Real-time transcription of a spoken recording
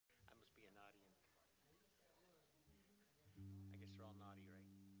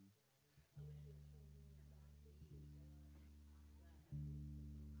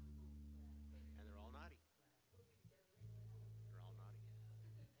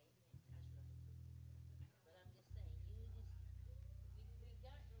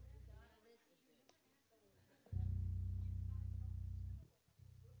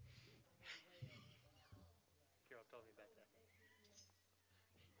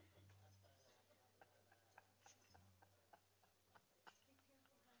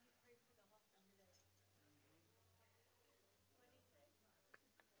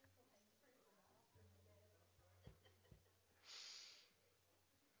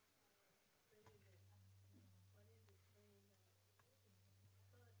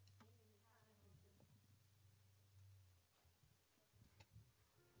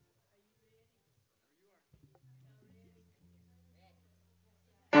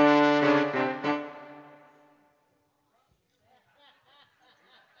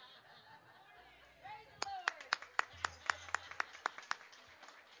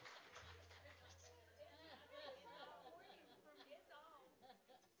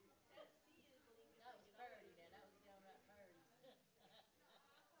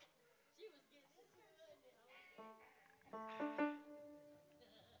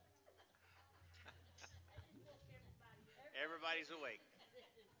everybody's awake.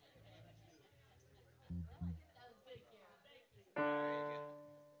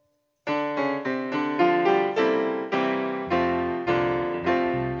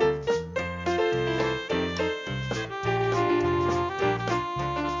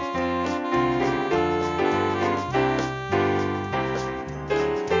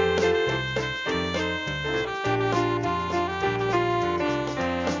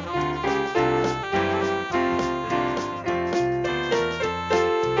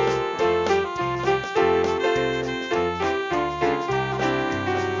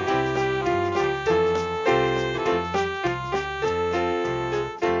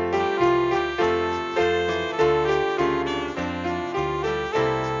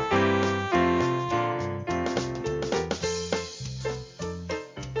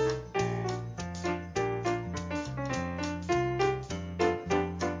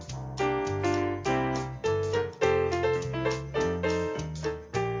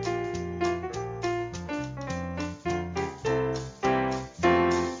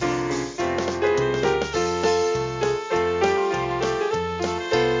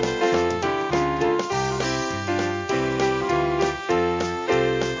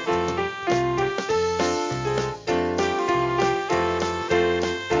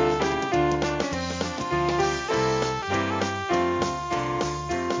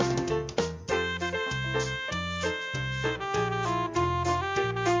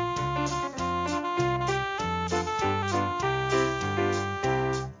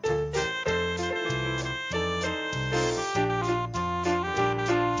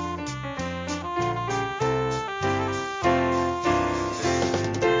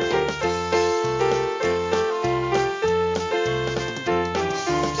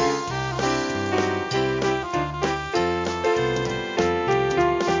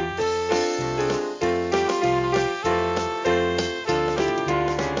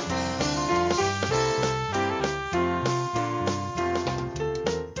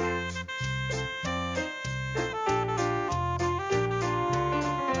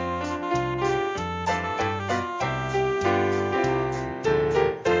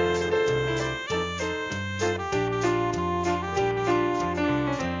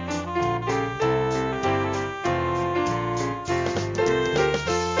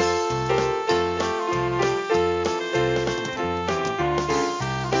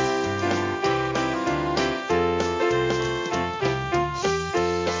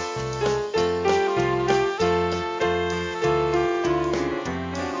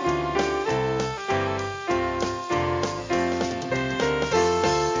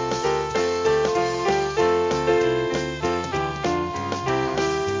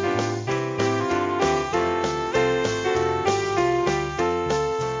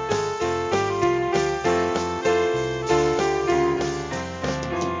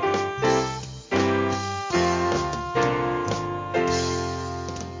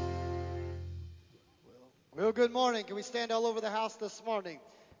 Well, good morning. Can we stand all over the house this morning?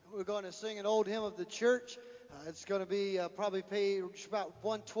 We're going to sing an old hymn of the church. It's going to be probably page about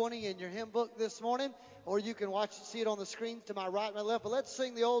 120 in your hymn book this morning, or you can see it on the screen to my right and my left. But let's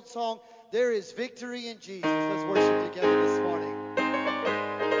sing the old song, There is Victory in Jesus. Let's worship together this morning.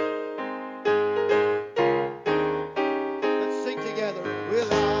 Let's sing together.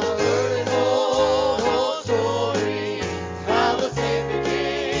 Will I heard an old story, how the Savior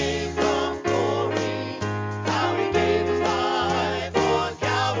came from glory, how he gave his life on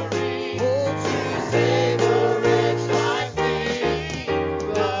Calvary, to save a wretch like me.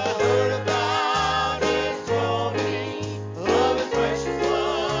 I heard about his groaning, of his precious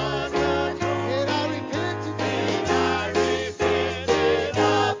blood atonement, and I repent today.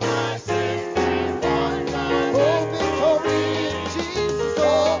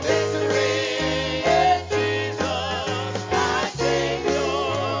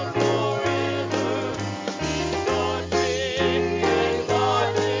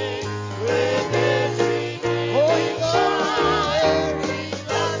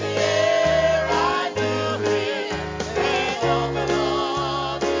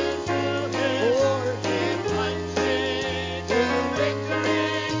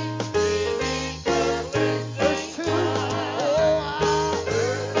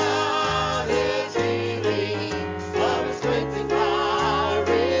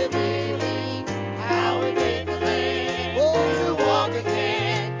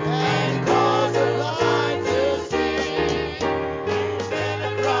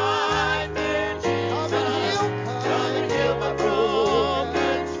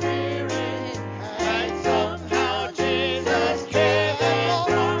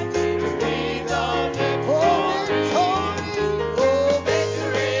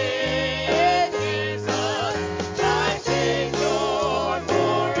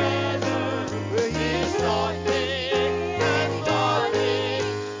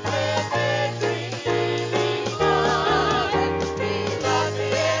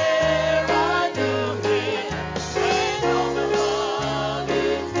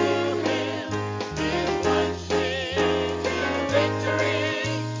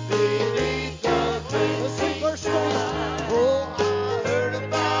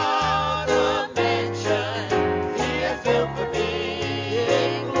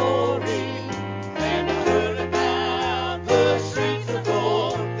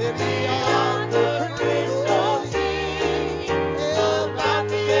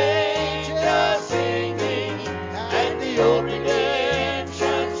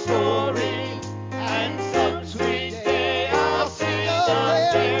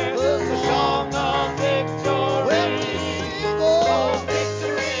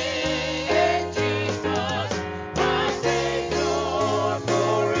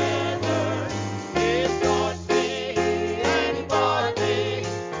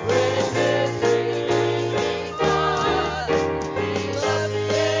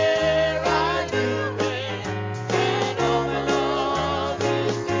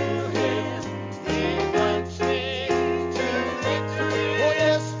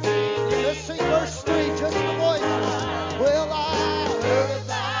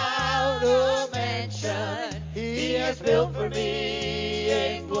 has built for me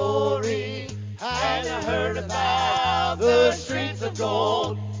in glory. And I heard about the streets of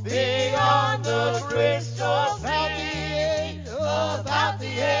gold beyond the crystal sea, about the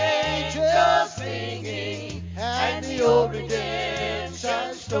angels singing, and the old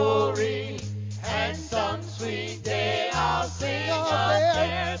redemption story. And some sweet day I'll sing up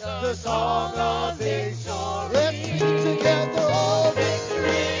there the song of victory. Let's sing together, oh,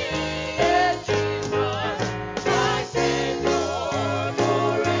 victory in Jesus, my Savior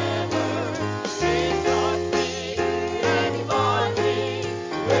forever. His cross made and bought me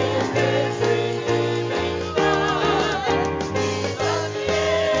with His redeeming blood. He's the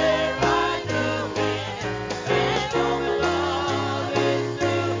air I knew Him, and all my love is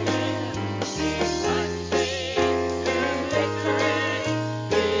through Him. He's my sing to victory.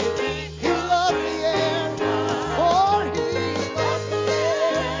 He loved the air, for He loved the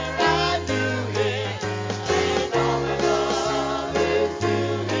air. I knew Him, and all my love is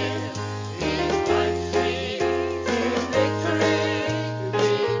through Him. He's my sing to victory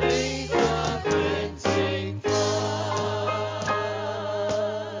beneath the cleansing flood.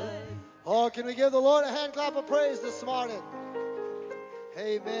 Oh, can we give the Lord a hand clap of praise this morning?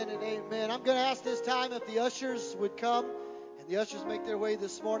 Amen and amen. I'm going to ask this time if the ushers would come, and the ushers make their way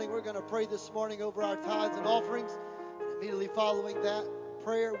this morning. We're going to pray this morning over our tithes and offerings. And immediately following that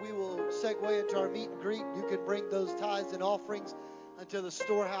prayer, we will segue into our meet and greet. You can bring those tithes and offerings unto the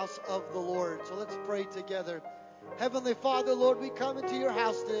storehouse of the Lord. So let's pray together. Heavenly Father, Lord, we come into your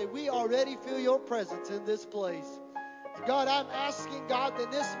house today. We already feel your presence in this place. And God, I'm asking, God, that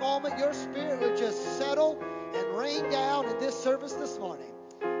in this moment your Spirit would just settle and rain down in this service this morning.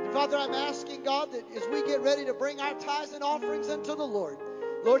 And Father, I'm asking, God, that as we get ready to bring our tithes and offerings unto the Lord,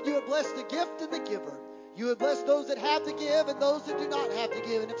 Lord, you would bless the gift and the giver. You would bless those that have to give and those that do not have to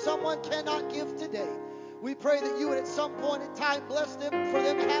give. And if someone cannot give today, we pray that you would at some point in time bless them for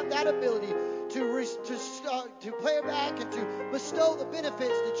them to have that ability to pay back and to bestow the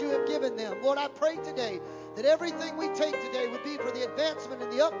benefits that you have given them. Lord, I pray today that everything we take today would be for the advancement and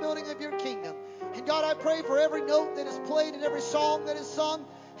the upbuilding of your kingdom. And God, I pray for every note that is played and every song that is sung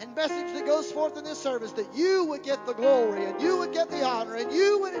and message that goes forth in this service, that you would get the glory and you would get the honor and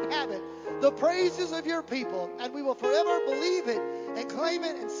you would inhabit the praises of your people. And we will forever believe it and claim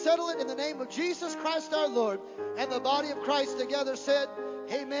it and settle it in the name of Jesus Christ our Lord. And the body of Christ together said,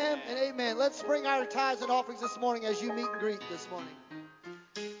 amen and amen. Let's bring our tithes and offerings this morning as you meet and greet this morning.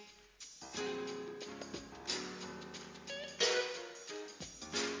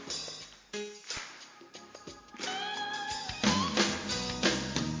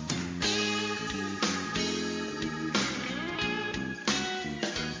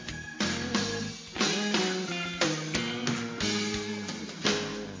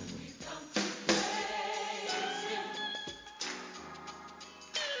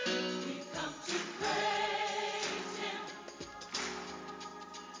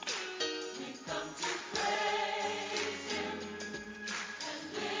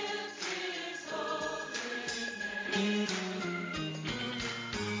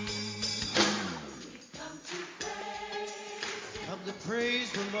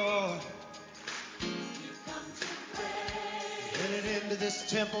 Praise the Lord. Headed into this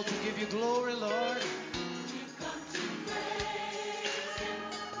temple to give you glory, Lord.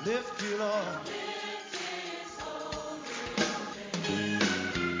 Lift you, Lord.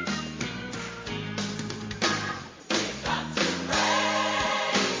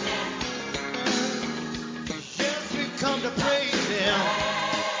 Yes, we've come to praise Him.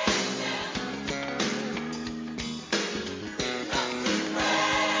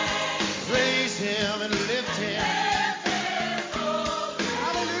 Praise Him and lift Him.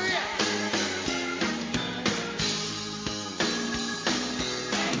 Hallelujah.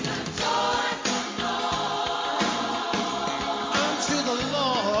 Unto the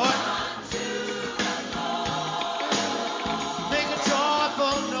Lord. Make a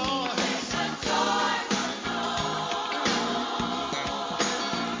joyful noise.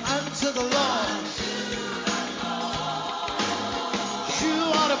 Unto the Lord. You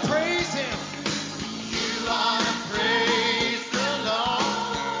ought to praise Him. You ought to praise the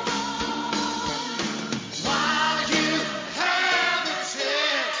Lord while you have the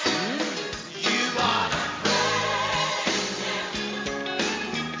chance.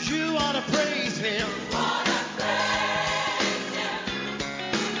 You ought to praise Him.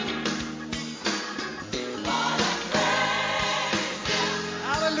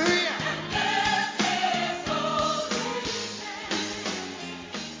 Hallelujah.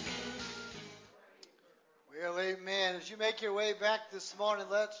 Well, amen. As you make your way back this morning,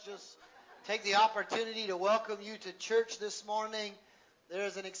 let's just Take the opportunity to welcome you to church this morning. There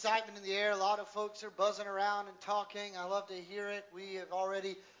is an excitement in the air. A lot of folks are buzzing around and talking. I love to hear it. We have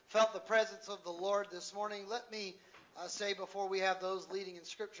already felt the presence of the Lord this morning. Let me say before we have those leading in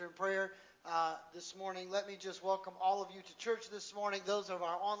scripture and prayer this morning, let me just welcome all of you to church this morning. Those of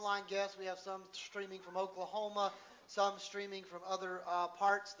our online guests, we have some streaming from Oklahoma, some streaming from other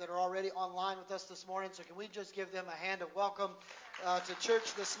parts that are already online with us this morning. So can we just give them a hand of welcome to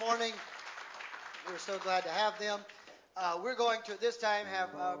church this morning? We're so glad to have them. We're going to, at this time,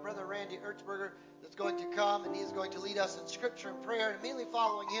 have Brother Randy Ertzberger that's going to come, and he's going to lead us in scripture and prayer. And immediately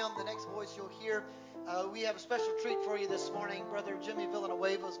following him, the next voice you'll hear, we have a special treat for you this morning. Brother Jimmy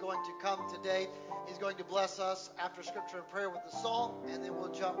Villanueva is going to come today. He's going to bless us after scripture and prayer with the song, and then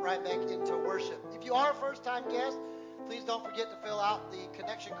we'll jump right back into worship. If you are a first-time guest, please don't forget to fill out the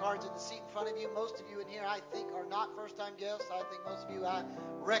connection cards in the seat in front of you. Most of you in here, I think, are not first-time guests. I think most of you I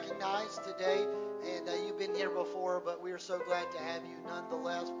recognize today, and you've been here before, but we are so glad to have you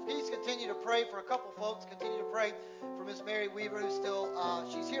nonetheless. Please continue to pray for a couple folks. Continue to pray for Miss Mary Weaver, who's still,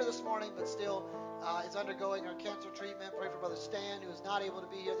 she's here this morning, but still is undergoing her cancer treatment. Pray for Brother Stan, who is not able to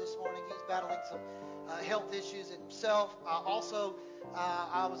be here this morning. He's battling some health issues himself. Also,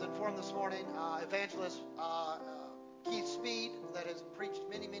 I was informed this morning, evangelist Keith Speed, that has preached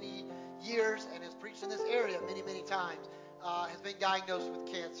many, many years and has preached in this area many, many times, has been diagnosed with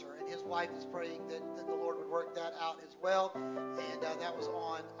cancer, and his wife is praying that the Lord would work that out as well, and that was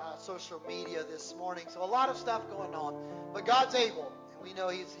on social media this morning. So a lot of stuff going on, but God's able, and we know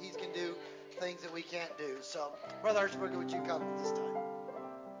He can do things that we can't do. So, Brother Archberger, would you come at this time?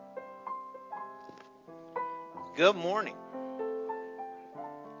 Good morning.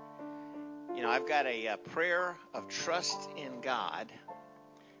 You know, I've got a prayer of trust in God,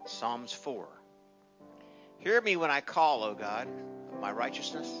 Psalms 4. Hear me when I call, O God, of my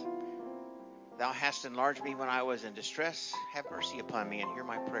righteousness. Thou hast enlarged me when I was in distress. Have mercy upon me and hear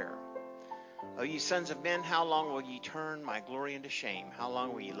my prayer. O ye sons of men, how long will ye turn my glory into shame? How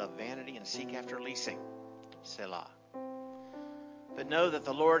long will ye love vanity and seek after leasing? Selah. But know that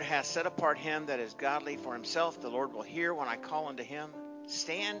the Lord hath set apart him that is godly for himself. The Lord will hear when I call unto him.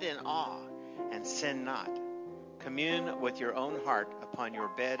 Stand in awe and sin not. Commune with your own heart upon your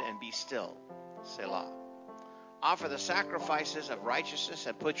bed and be still. Selah. Offer the sacrifices of righteousness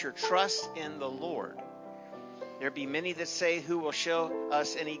and put your trust in the Lord. There be many that say, who will show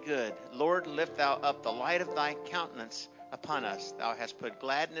us any good? Lord, lift thou up the light of thy countenance upon us. Thou hast put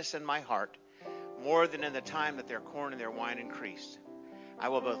gladness in my heart, more than in the time that their corn and their wine increased. I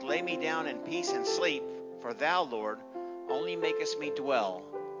will both lay me down in peace and sleep, for thou, Lord, only makest me dwell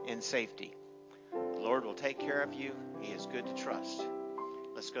in safety. The Lord will take care of you. He is good to trust.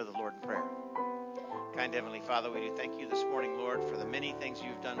 Let's go to the Lord in prayer. Kind Heavenly Father, we do thank you this morning, Lord, for the many things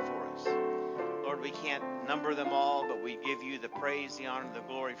you've done for us. Lord, we can't number them all, but we give you the praise, the honor, and the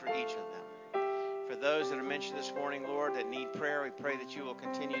glory for each of them. For those that are mentioned this morning, Lord, that need prayer, we pray that you will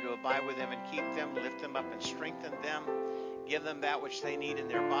continue to abide with them and keep them, lift them up and strengthen them. Give them that which they need in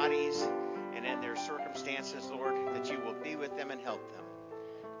their bodies and in their circumstances, Lord, that you will be with them and help them.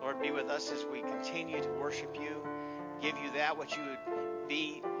 Lord, be with us as we continue to worship you, give you that which you would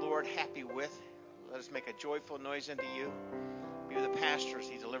be, Lord, happy with. Let us make a joyful noise unto you. Be with the pastor as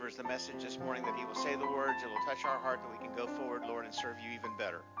he delivers the message this morning, that he will say the words that will touch our heart, that we can go forward, Lord, and serve you even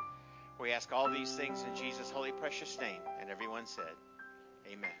better. We ask all these things in Jesus' holy, precious name. And everyone said,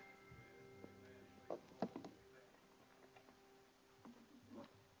 amen.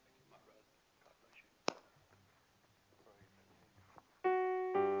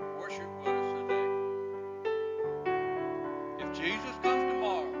 Worship with us today. If Jesus comes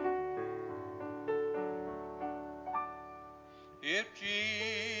tomorrow, if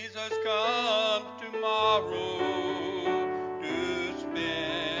Jesus comes tomorrow to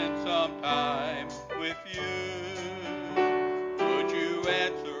spend some time with you, would you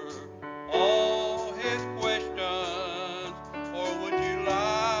answer all his questions, or would you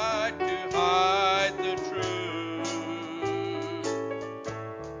like to hide the truth?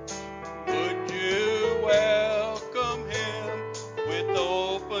 Would you welcome him with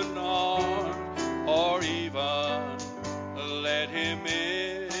open arms, or even let him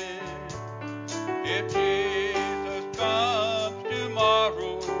in? If Jesus comes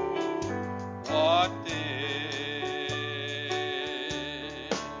tomorrow, what then?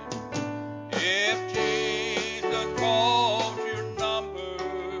 If Jesus calls your number,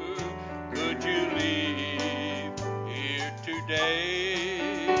 could you leave here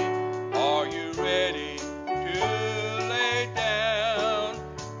today? Are you ready to lay down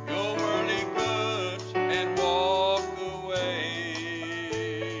your worldly goods and walk away?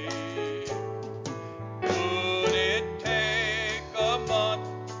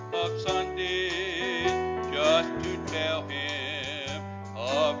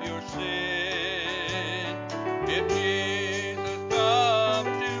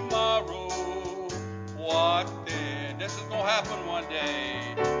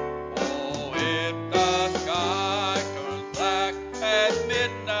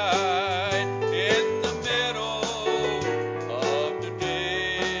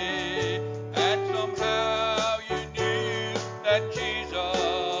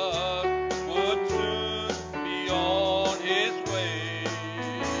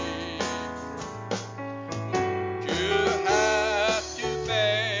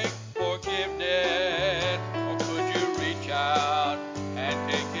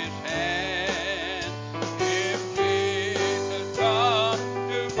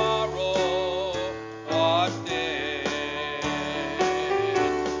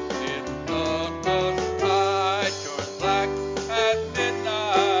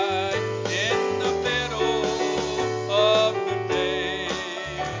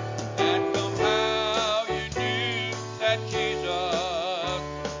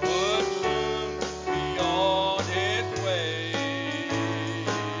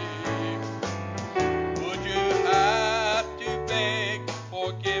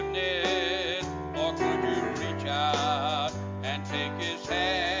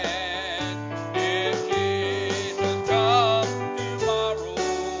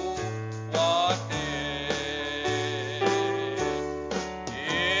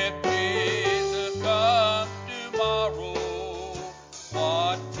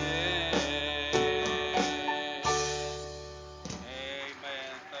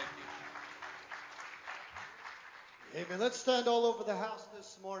 stand all over the house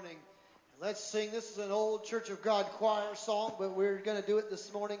this morning. Let's sing. This is an old Church of God choir song, but we're going to do it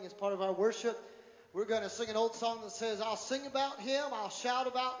this morning as part of our worship. We're going to sing an old song that says, I'll sing about him, I'll shout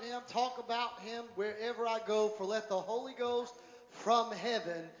about him, talk about him wherever I go, for let the Holy Ghost from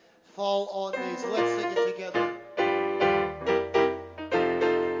heaven fall on me. So let's sing it together.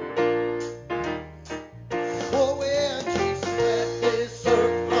 Oh, when Jesus left this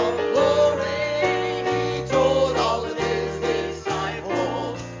earth from glory, he told all of his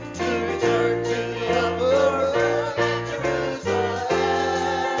disciples to return to the upper room at Jerusalem.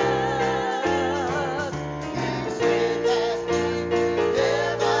 He said that he knew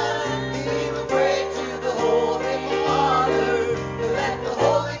heaven, he would pray to the Holy Father, to let the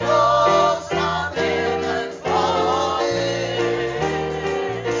Holy Ghost from heaven fall.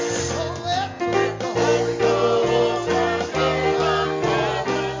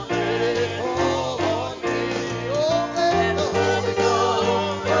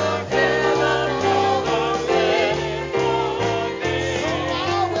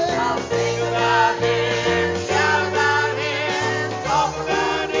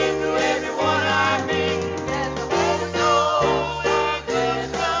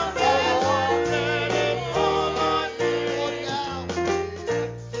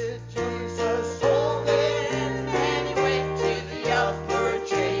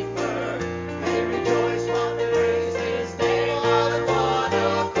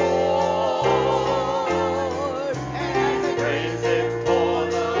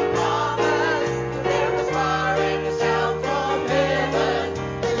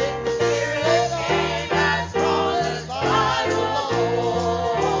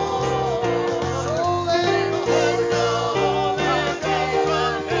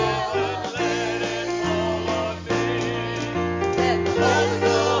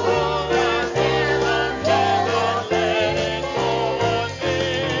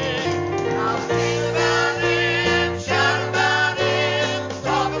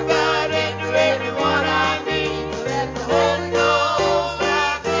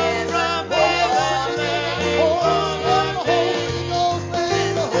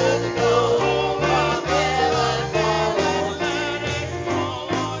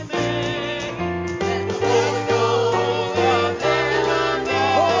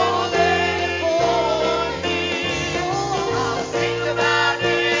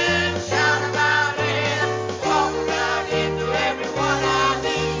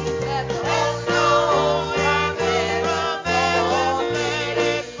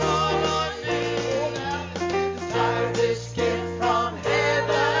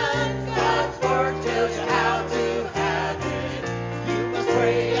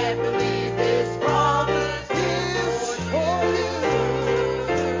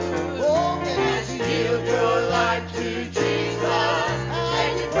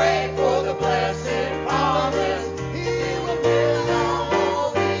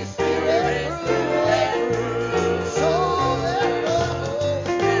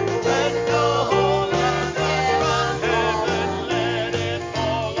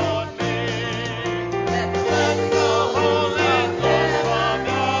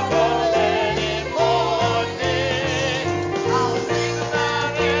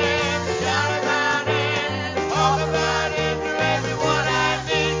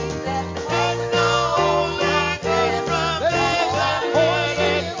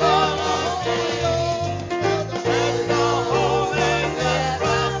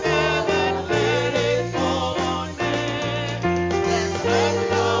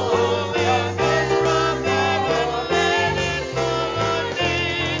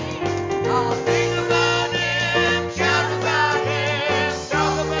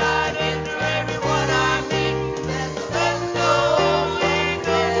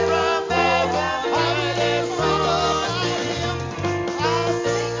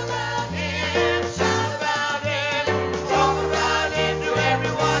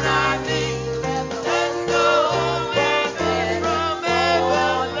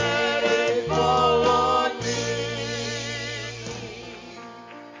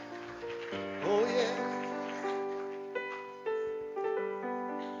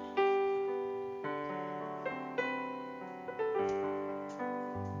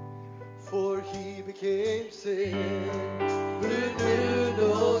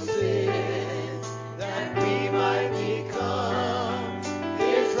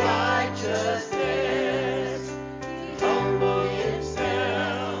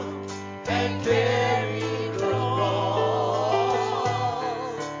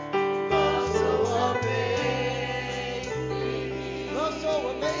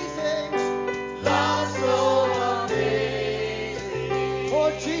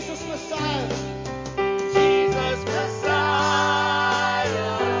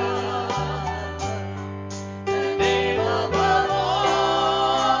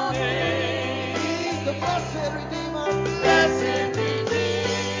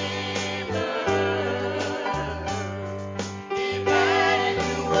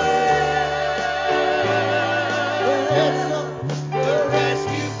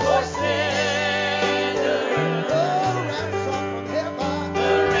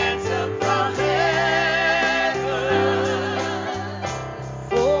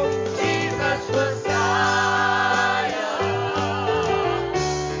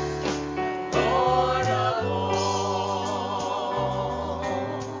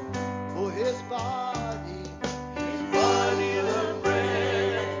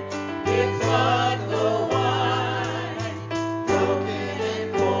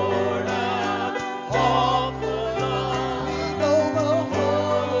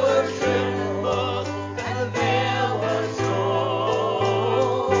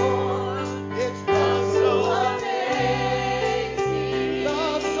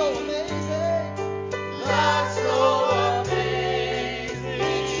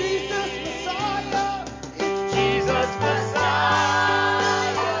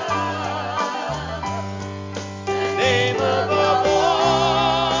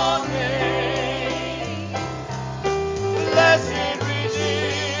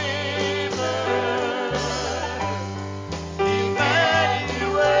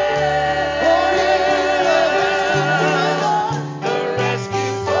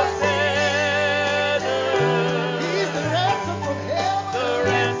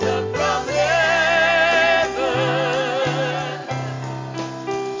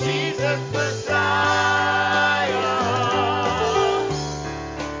 Emmanuel.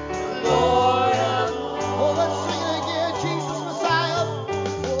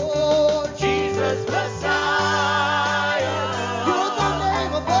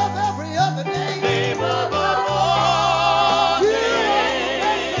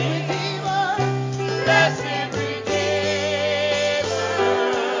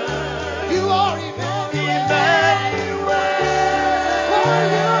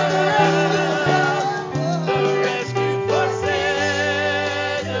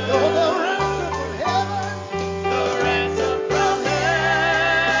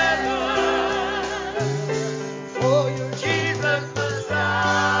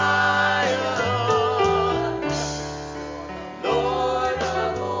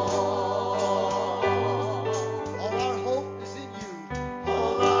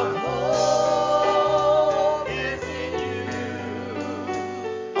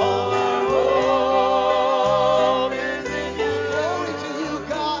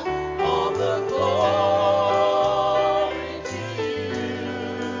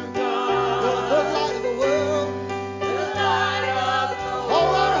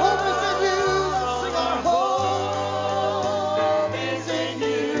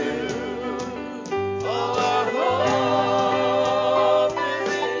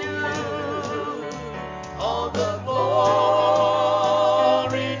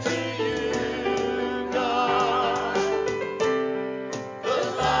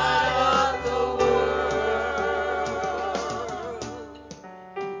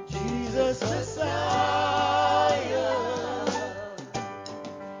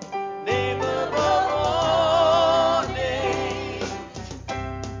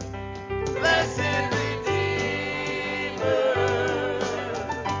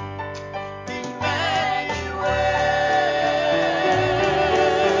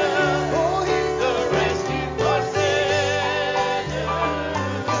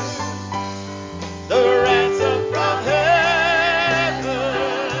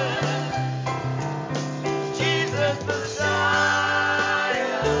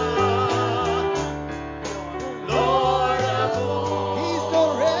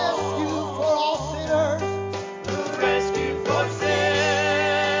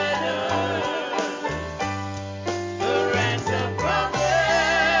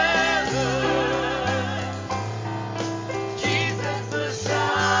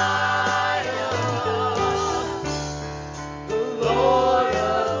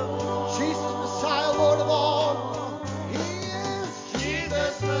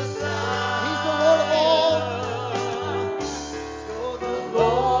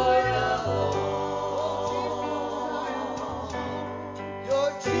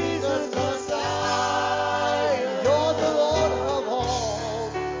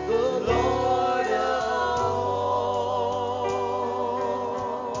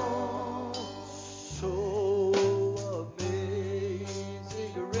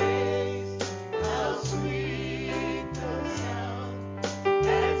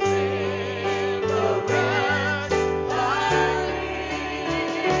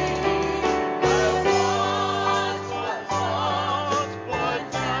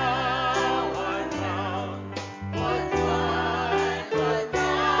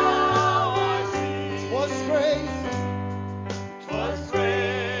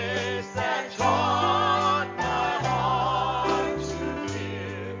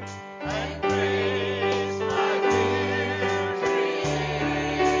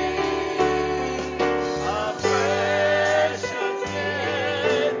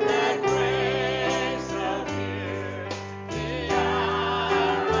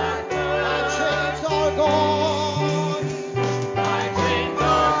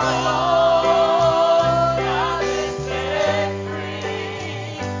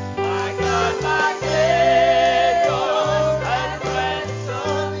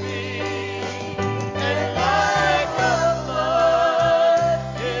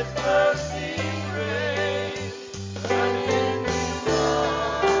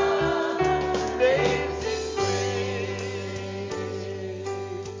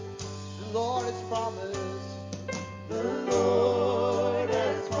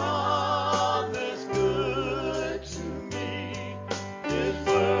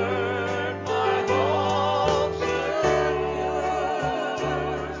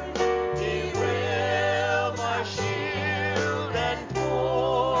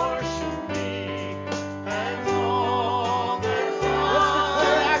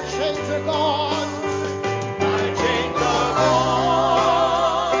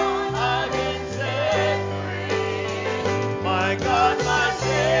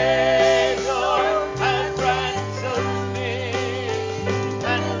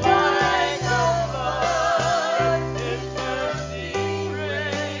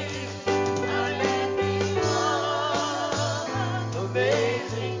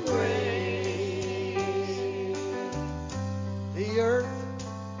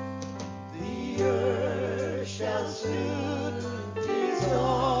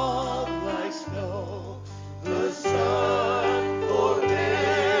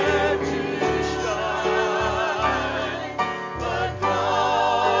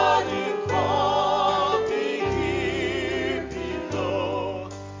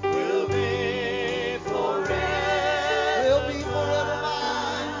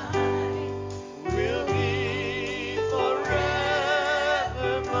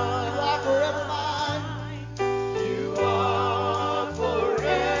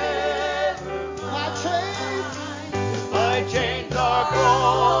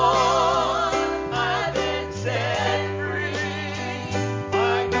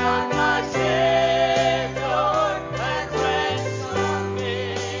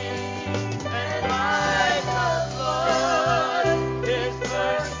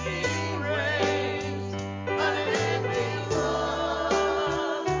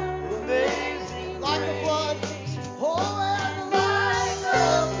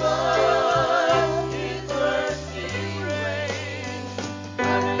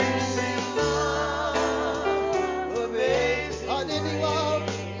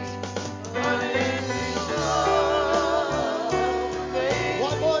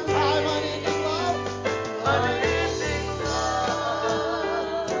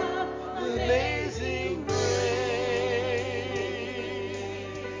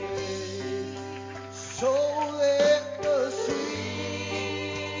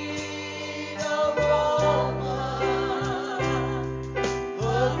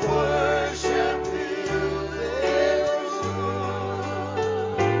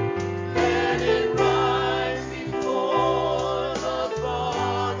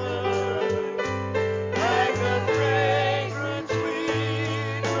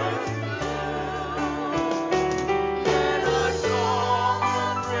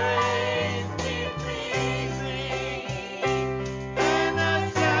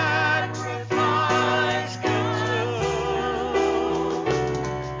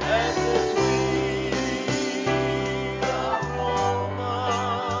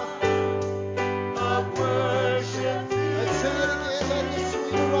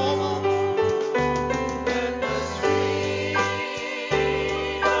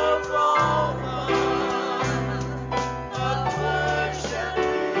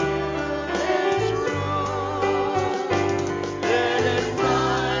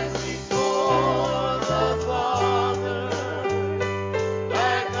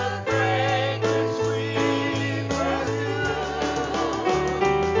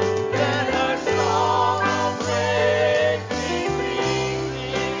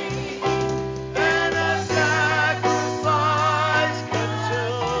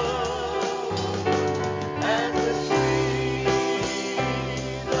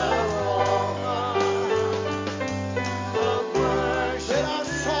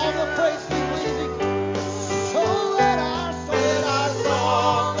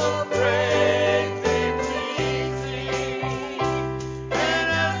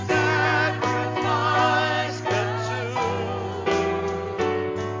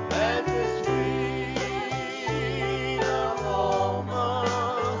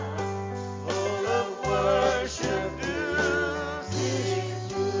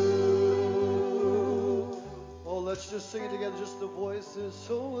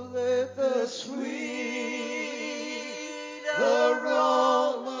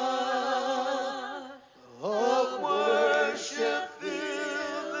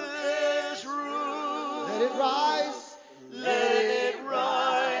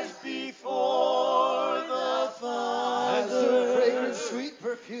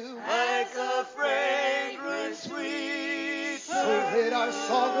 Let our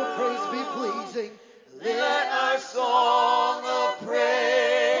song of praise be pleasing. Let our song of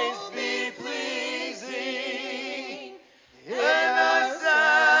praise be pleasing, and our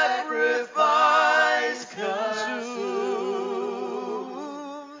sacrifice consumed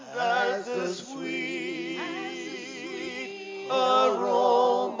as the sweet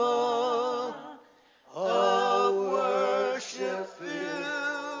aroma of worship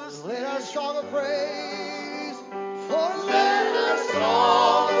fills. Let our song of praise, for Let our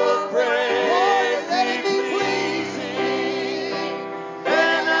song of praise let it be pleasing,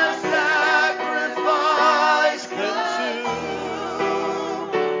 and our sacrifice consumed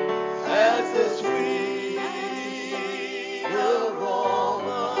as the sweet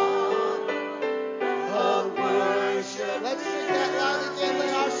aroma of worship. Let's sing that line again.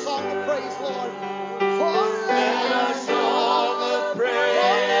 Let our song of praise, Lord. For Let our song of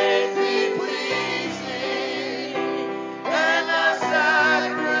praise be pleasing, and our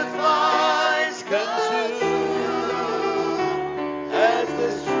sacrifice consumed as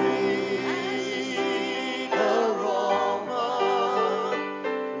the sweet aroma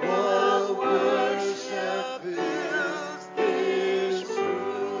of worship fills this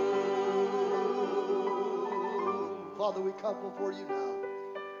room. Father, we come before you now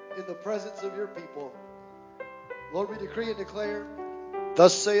in the presence of your people. Lord, we decree and declare,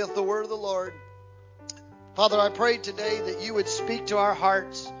 thus saith the word of the Lord. Father, I pray today that you would speak to our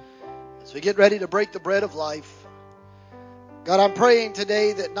hearts as we get ready to break the bread of life. God, I'm praying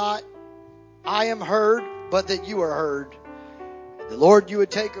today that not I am heard, but that you are heard. The Lord, you would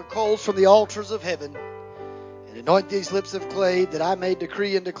take a coals from the altars of heaven and anoint these lips of clay, that I may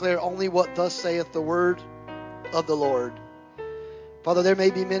decree and declare only what thus saith the word of the Lord. Father, there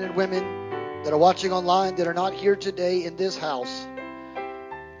may be men and women that are watching online that are not here today in this house.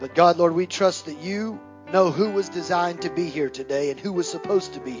 But God, Lord, we trust that you know who was designed to be here today and who was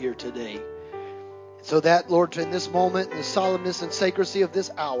supposed to be here today. So that, Lord, in this moment, in the solemnness and sacredcy of this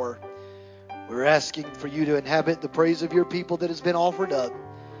hour, we're asking for you to inhabit the praise of your people that has been offered up,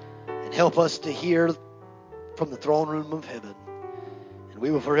 and help us to hear from the throne room of heaven. And we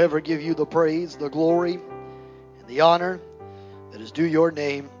will forever give you the praise, the glory, and the honor that is due your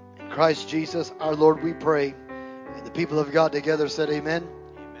name. In Christ Jesus, our Lord, we pray. And the people of God together said amen.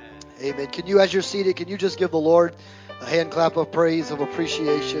 Amen. Can you, as you're seated, can you just give the Lord a hand clap of praise, of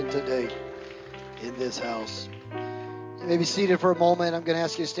appreciation today in this house? You may be seated for a moment. I'm going to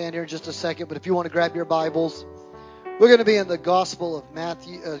ask you to stand here in just a second, but if you want to grab your Bibles, we're going to be in the Gospel of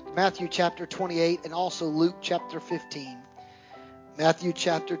Matthew chapter 28 and also Luke chapter 15. Matthew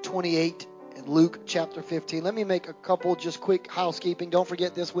chapter 28 and Luke chapter 15. Let me make a couple just quick housekeeping. Don't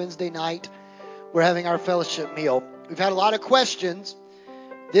forget, this Wednesday night, we're having our fellowship meal. We've had a lot of questions.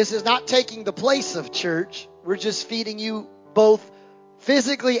 This is not taking the place of church. We're just feeding you both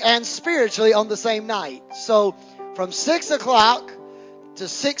physically and spiritually on the same night. So from 6 o'clock to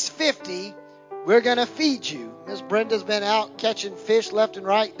 6:50, we're going to feed you. Miss Brenda's been out catching fish left and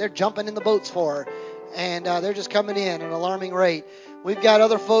right. They're jumping in the boats for her. And they're just coming in at an alarming rate. We've got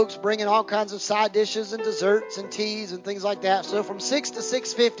other folks bringing all kinds of side dishes and desserts and teas and things like that. So from 6 to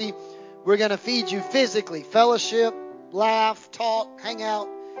 6:50, we're going to feed you physically. Fellowship, laugh, talk, hang out.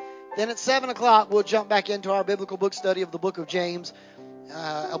 Then at 7 o'clock, we'll jump back into our biblical book study of the book of James,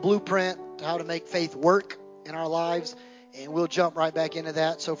 a blueprint to how to make faith work in our lives. And we'll jump right back into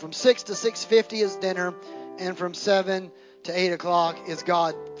that. So from 6 to 6:50 is dinner. And from 7 to 8 o'clock is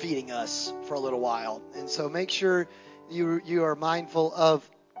God feeding us for a little while. And so make sure you are mindful of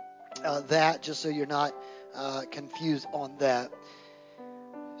that, just so you're not confused on that.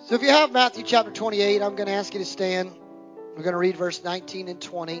 So if you have Matthew chapter 28, I'm going to ask you to stand. We're going to read verse 19 and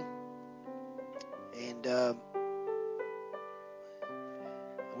 20. And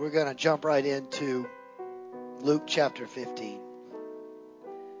we're going to jump right into Luke chapter 15.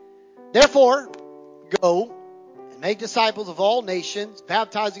 Therefore, go and make disciples of all nations,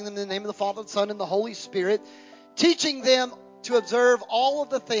 baptizing them in the name of the Father, the Son, and the Holy Spirit, teaching them to observe all of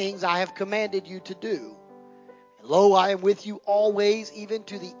the things I have commanded you to do. And lo, I am with you always, even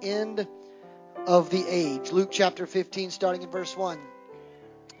to the end of the age. Luke chapter 15, starting in verse 1.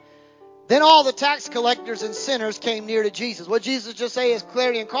 Then all the tax collectors and sinners came near to Jesus. What Jesus just said, his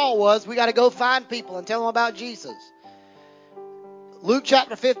clarion call was, we got to go find people and tell them about Jesus. Luke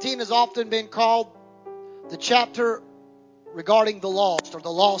chapter 15 has often been called the chapter regarding the lost, or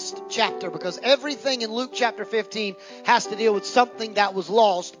the lost chapter, because everything in Luke chapter 15 has to deal with something that was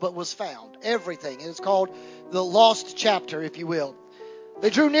lost but was found. Everything. It is called the lost chapter, if you will. They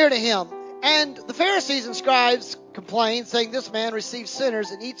drew near to him, and the Pharisees and scribes complained, saying, this man receives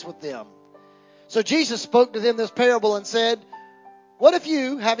sinners and eats with them. So Jesus spoke to them this parable and said, What if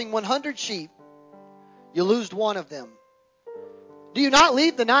you, having 100 sheep, you lose one of them? Do you not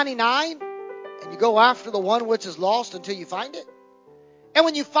leave the 99 and you go after the one which is lost until you find it? And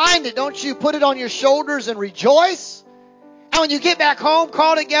when you find it, don't you put it on your shoulders and rejoice? And when you get back home,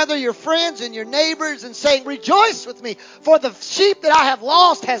 call together your friends and your neighbors and saying, rejoice with me, for the sheep that I have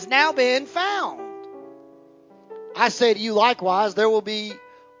lost has now been found. I say to you likewise, there will be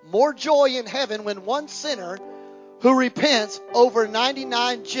more joy in heaven when one sinner who repents over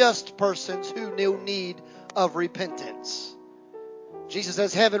 99 just persons who know need of repentance. Jesus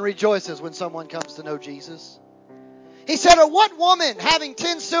says heaven rejoices when someone comes to know Jesus. He said, or what woman having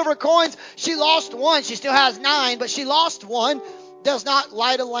 10 silver coins, she lost one, she still has 9, but she lost one, does not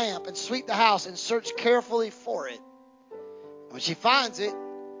light a lamp and sweep the house and search carefully for it? When she finds it,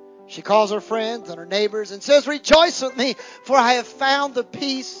 she calls her friends and her neighbors and says, rejoice with me, for I have found the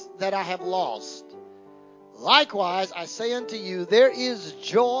piece that I have lost. Likewise, I say unto you, there is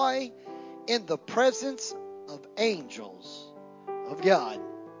joy in the presence of angels of God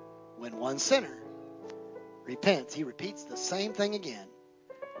when one sinner repents. He repeats the same thing again.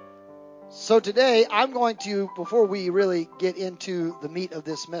 So today, I'm going to, before we really get into the meat of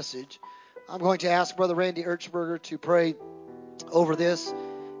this message, I'm going to ask Brother Randy Ertzberger to pray over this,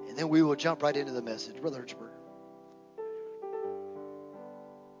 and then we will jump right into the message. Brother Ertzberger.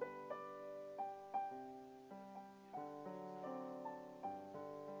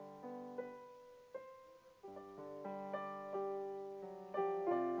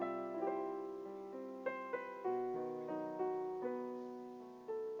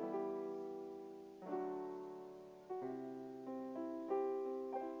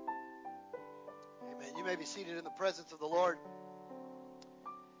 You may be seated in the presence of the Lord.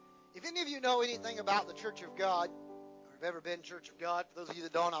 If any of you know anything about the Church of God, or have ever been Church of God, for those of you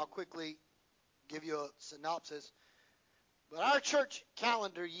that don't, I'll quickly give you a synopsis. But our church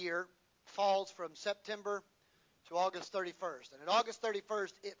calendar year falls from September to August 31st. And at August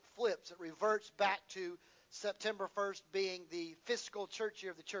 31st, it flips. It reverts back to September 1st being the fiscal church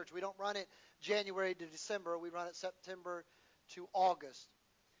year of the church. We don't run it January to December. We run it September to August.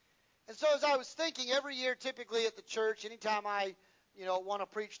 And so as I was thinking, every year typically at the church, anytime I want to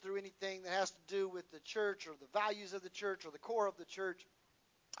preach through anything that has to do with the church or the values of the church or the core of the church,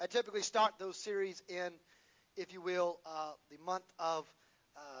 I typically start those series in, if you will, the month of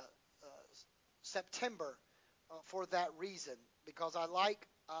September for that reason, because I like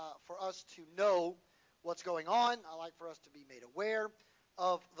for us to know what's going on. I like for us to be made aware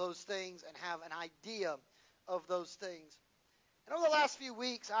of those things and have an idea of those things. And over the last few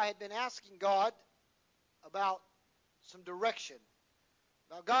weeks, I had been asking God about some direction.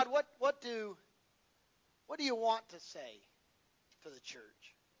 Now, God, what do you want to say to the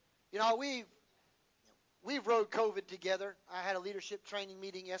church? We've rode COVID together. I had a leadership training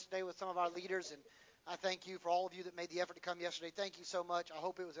meeting yesterday with some of our leaders, and I thank you for all of you that made the effort to come yesterday. Thank you so much. I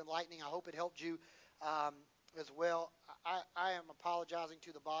hope it was enlightening. I hope it helped you as well. I am apologizing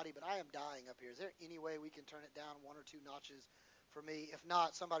to the body, but I am dying up here. Is there any way we can turn it down 1 or 2 notches for me? If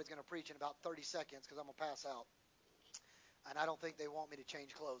not, somebody's going to preach in about 30 seconds because I'm going to pass out. And I don't think they want me to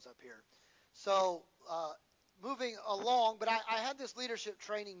change clothes up here. So moving along, but I had this leadership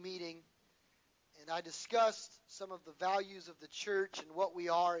training meeting, and I discussed some of the values of the church and what we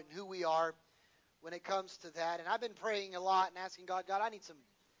are and who we are when it comes to that. And I've been praying a lot and asking God, I need some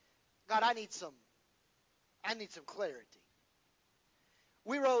clarity.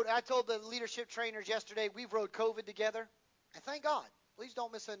 I told the leadership trainers yesterday, we've rode COVID together. And thank God. Please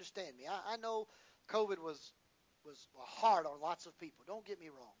don't misunderstand me. I know COVID was hard on lots of people. Don't get me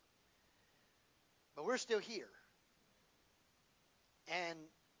wrong. But we're still here. And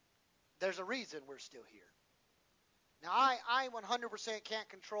there's a reason we're still here. Now, I 100% can't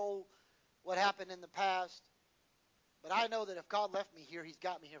control what happened in the past. But I know that if God left me here, He's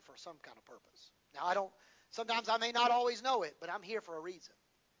got me here for some kind of purpose. Now, sometimes I may not always know it, but I'm here for a reason.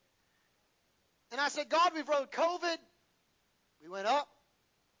 And I said, God, we've rode COVID. We went up.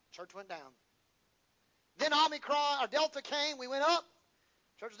 Church went down. Then Omicron or Delta came. We went up.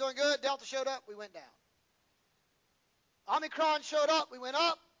 Church was doing good. Delta showed up. We went down. Omicron showed up. We went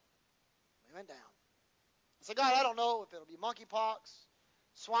up. We went down. I said, God, I don't know if it'll be monkeypox,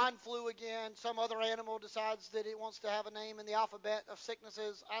 swine flu again, some other animal decides that it wants to have a name in the alphabet of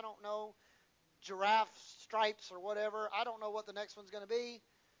sicknesses. I don't know. Giraffe stripes or whatever. I don't know what the next one's going to be.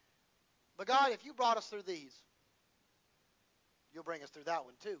 But God, if you brought us through these, you'll bring us through that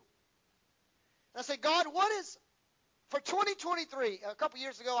one too. And I said, God, what is, for 2023, a couple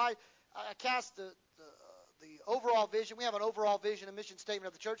years ago, I cast the overall vision. We have an overall vision and mission statement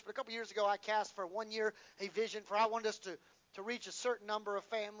of the church, but a couple years ago, I cast for 1 year a vision for I wanted us to to reach a certain number of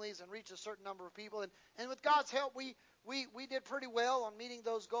families and reach a certain number of people. And with God's help, we did pretty well on meeting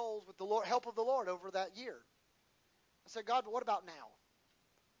those goals with the help of the Lord over that year. I said, God, but what about now?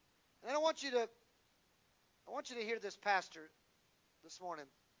 And I want you to hear this, Pastor, this morning.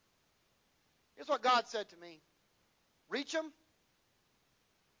 Here's what God said to me. Reach them,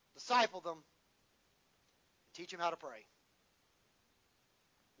 disciple them, and teach them how to pray.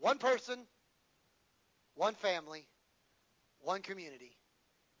 One person, one family, one community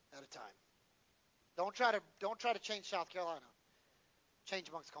at a time. Don't try to change South Carolina.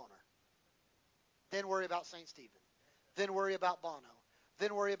 Change Moncks Corner. Then worry about St. Stephen. Then worry about Bono.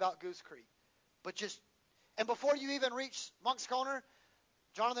 Then worry about Goose Creek. And before you even reach Moncks Corner,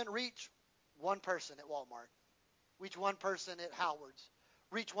 Jonathan, reach one person at Walmart. Reach one person at Howard's.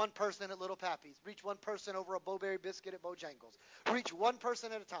 Reach one person at Little Pappy's. Reach one person over a Bo-Berry biscuit at Bojangles. Reach one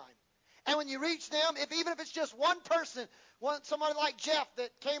person at a time. And when you reach them, even if it's just one person, somebody like Jeff that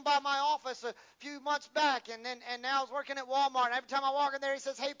came by my office a few months back and now is working at Walmart. And every time I walk in there, he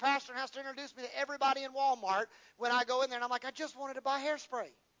says, "Hey, Pastor," and has to introduce me to everybody in Walmart when I go in there. And I'm like, "I just wanted to buy hairspray.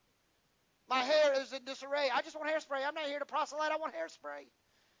 My hair is in disarray. I just want hairspray. I'm not here to proselyte. I want hairspray.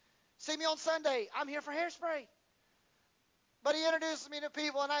 See me on Sunday. I'm here for hairspray." But he introduces me to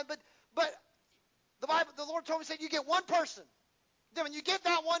people, but the Bible, the Lord told me, said, you get one person. Then when you get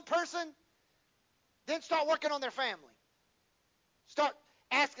that one person, then start working on their family. Start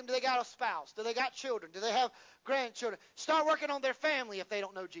asking, do they got a spouse? Do they got children? Do they have grandchildren? Start working on their family if they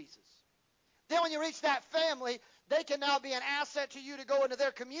don't know Jesus. Then when you reach that family, they can now be an asset to you to go into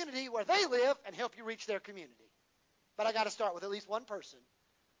their community where they live and help you reach their community. But I got to start with at least one person,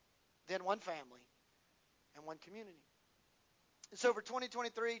 then one family, and one community. And so for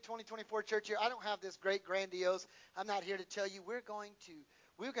 2023, 2024 church year, I don't have this great grandiose. I'm not here to tell you we're going to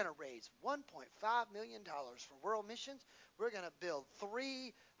raise $1.5 million for world missions. We're going to build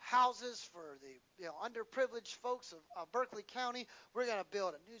 3 houses for the underprivileged folks of Berkeley County. We're going to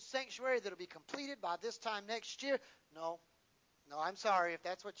build a new sanctuary that will be completed by this time next year. No, I'm sorry. If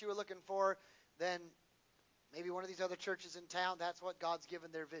that's what you were looking for, then maybe one of these other churches in town, that's what God's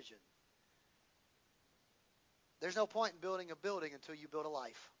given their vision. There's no point in building a building until you build a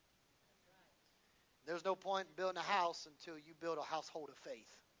life. There's no point in building a house until you build a household of faith.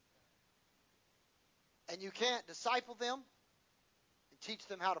 And you can't disciple them and teach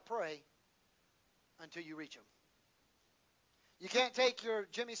them how to pray until you reach them. You can't take your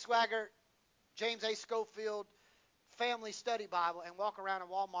Jimmy Swaggart, James A. Schofield family study Bible and walk around in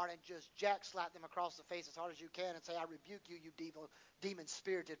Walmart and just jack slap them across the face as hard as you can and say, "I rebuke you, you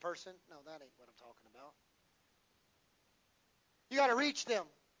demon-spirited person." No, that ain't what I'm talking about. You got to reach them.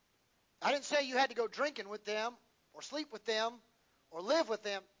 I didn't say you had to go drinking with them or sleep with them or live with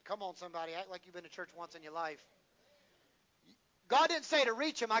them. Come on, somebody. Act like you've been to church once in your life. God didn't say to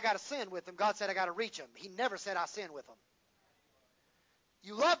reach them, I got to sin with them. God said I got to reach them. He never said I sin with them.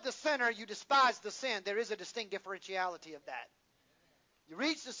 You love the sinner, you despise the sin. There is a distinct differentiality of that. You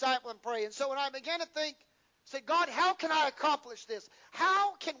reach, disciple, and pray. And so when I began to think, say, God, how can I accomplish this?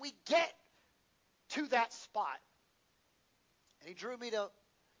 How can we get to that spot? And he drew me to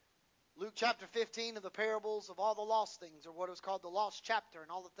Luke chapter 15 of the parables of all the lost things, or what was called the lost chapter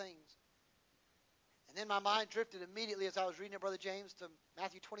and all the things. And then my mind drifted immediately as I was reading it, Brother James, to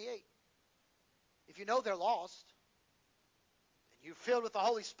Matthew 28. If you know they're lost, you're filled with the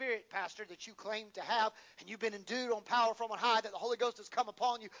Holy Spirit, Pastor, that you claim to have, and you've been endued on power from on high, that the Holy Ghost has come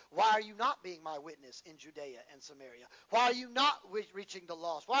upon you. Why are you not being my witness in Judea and Samaria? Why are you not reaching the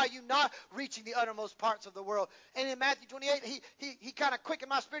lost? Why are you not reaching the uttermost parts of the world? And in Matthew 28, he kind of quickened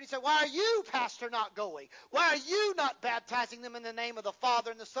my spirit. He said, why are you, Pastor, not going? Why are you not baptizing them in the name of the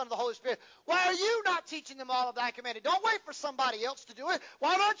Father and the Son and the Holy Spirit? Why are you not teaching them all of that I commanded? Don't wait for somebody else to do it.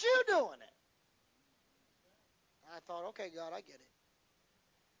 Why aren't you doing it? I thought, okay, God, I get it.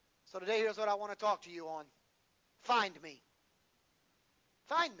 So today, here's what I want to talk to you on. Find me.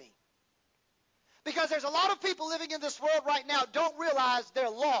 Find me. Because there's a lot of people living in this world right now don't realize they're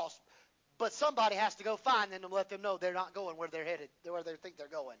lost, but somebody has to go find them and let them know they're not going where they're headed, where they think they're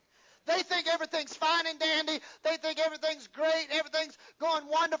going. They think everything's fine and dandy. They think everything's great. Everything's going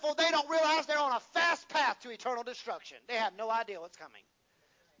wonderful. They don't realize they're on a fast path to eternal destruction. They have no idea what's coming.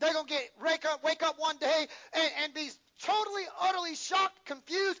 They're going to wake up one day and be totally, utterly shocked,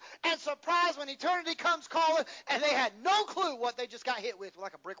 confused, and surprised when eternity comes calling, and they had no clue what they just got hit with,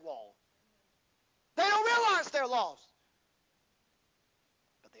 like a brick wall. They don't realize they're lost.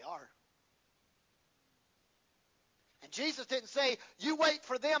 But they are. And And Jesus didn't say, you wait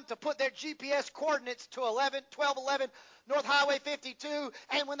for them to put their GPS coordinates to 1211 North Highway 52,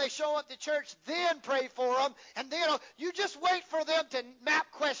 and when they show up to church, then pray for them. And then you just wait for them to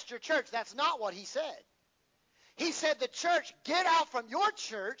MapQuest your church. That's not what he said. He said, the church, get out from your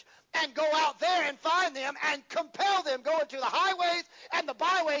church and go out there and find them and compel them. Go into the highways and the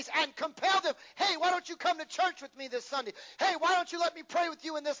byways and compel them. Hey, why don't you come to church with me this Sunday? Hey, why don't you let me pray with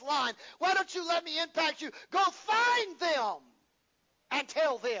you in this line? Why don't you let me impact you? Go find them and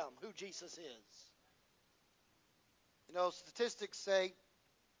tell them who Jesus is. You know, statistics say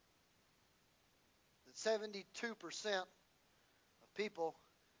that 72% of people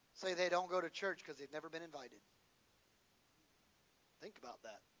say they don't go to church because they've never been invited. Think about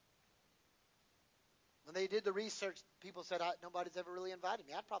that. When they did the research, people said, nobody's ever really invited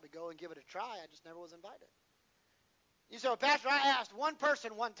me. I'd probably go and give it a try. I just never was invited. You say, well, Pastor, I asked one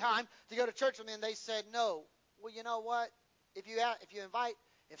person one time to go to church with me, and they said no. Well, you know what? If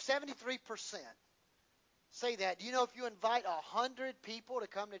 73% say that, do you know if you invite 100 people to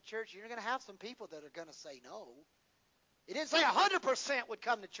come to church, you're going to have some people that are going to say no. It didn't say 100% would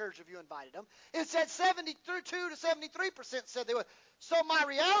come to church if you invited them. It said 72 to 73% said they would. So my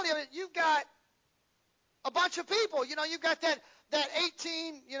reality of it, you've got a bunch of people. You know, you've got that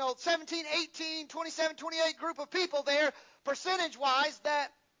 18, 17, 18, 27, 28 group of people there, percentage-wise, that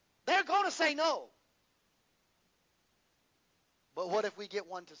they're going to say no. But what if we get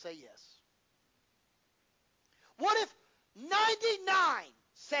one to say yes? What if 99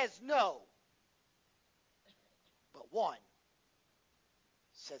 says no, but one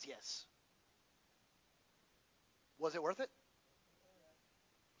says yes? Was it worth it?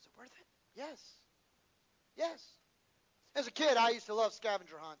 Was it worth it? Yes. Yes. As a kid, I used to love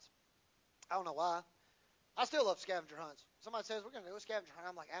scavenger hunts. I don't know why. I still love scavenger hunts. Somebody says, we're going to do a scavenger hunt.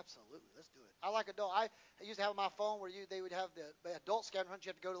 I'm like, absolutely, let's do it. I like adult. I used to have on my phone where they would have the adult scavenger hunt. You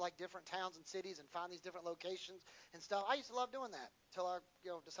have to go to like different towns and cities and find these different locations and stuff. I used to love doing that until I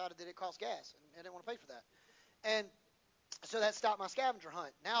decided that it cost gas and I didn't want to pay for that. And so that stopped my scavenger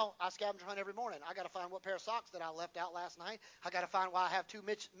hunt. Now I scavenger hunt every morning. I got to find what pair of socks that I left out last night. I got to find why I have two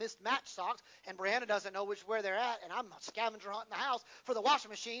mismatched socks, and Brianna doesn't know where they're at, and I'm scavenger hunting the house for the washing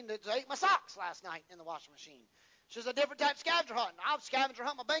machine that ate my socks last night in the washing machine. It's just a different type of scavenger hunt. I'll scavenger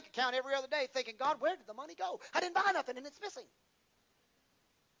hunt my bank account every other day thinking, God, where did the money go? I didn't buy nothing, and it's missing.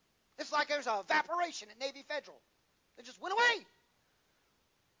 It's like there's an evaporation at Navy Federal. It just went away.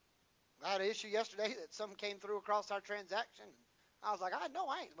 I had an issue yesterday that something came through across our transaction. I was like, I know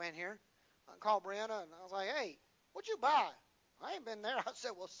I ain't went here. I called Brianna, and I was like, hey, what'd you buy? I ain't been there. I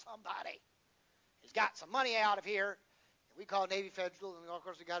said, well, somebody has got some money out of here. And we called Navy Federal, and, of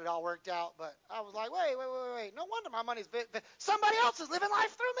course, we got it all worked out. But I was like, wait. No wonder my money's somebody else is living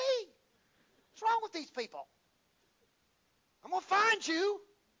life through me. What's wrong with these people? I'm going to find you.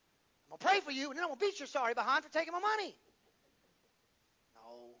 I'm going to pray for you, and then I'm going to beat your sorry behind for taking my money.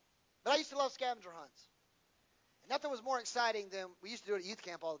 No. But I used to love scavenger hunts. And nothing was more exciting than, we used to do it at youth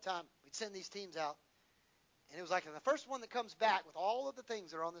camp all the time. We'd send these teams out. And it was like the first one that comes back with all of the things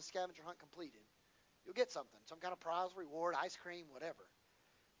that are on this scavenger hunt completed, you'll get something. Some kind of prize, reward, ice cream, whatever.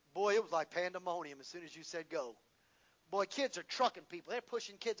 Boy, it was like pandemonium as soon as you said go. Boy, kids are trucking people. They're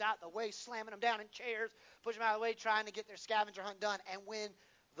pushing kids out of the way, slamming them down in chairs, pushing them out of the way, trying to get their scavenger hunt done. And when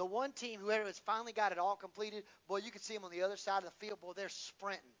the one team, whoever has finally got it all completed, boy, you could see them on the other side of the field. Boy, they're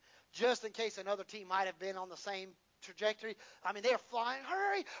sprinting. Just in case another team might have been on the same trajectory. I mean, they're flying.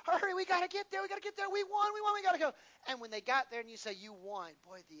 Hurry, we got to get there. We won, we got to go. And when they got there and you say you won,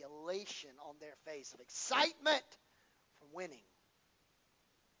 boy, the elation on their face of excitement from winning.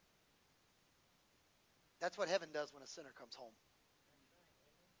 That's what heaven does when a sinner comes home.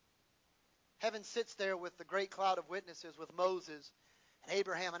 Heaven sits there with the great cloud of witnesses, with Moses and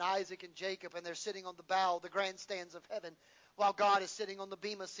Abraham and Isaac and Jacob, and they're sitting on the bow, the grandstands of heaven, while God is sitting on the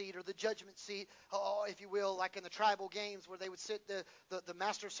bema seat or the judgment seat, if you will, like in the tribal games where they would sit, the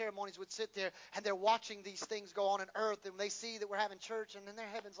master of ceremonies would sit there, and they're watching these things go on earth, and they see that we're having church, and then their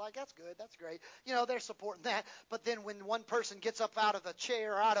heaven's like, that's good, that's great. You know, they're supporting that. But then when one person gets up out of a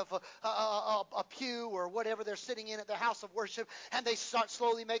chair, or out of a pew, or whatever they're sitting in at their house of worship, and they start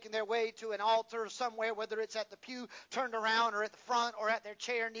slowly making their way to an altar somewhere, whether it's at the pew turned around, or at the front, or at their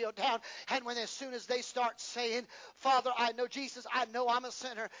chair kneeled down, and when as soon as they start saying, Father, I know know, Jesus, I know I'm a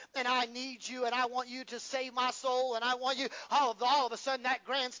sinner, and I need you, and I want you to save my soul, and I want you. All of a sudden, that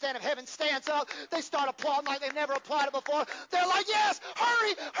grandstand of heaven stands up. They start applauding like they've never applauded before. They're like, yes,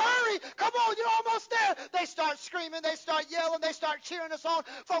 hurry, hurry, come on, you're almost there. They start screaming, they start yelling, they start cheering us on,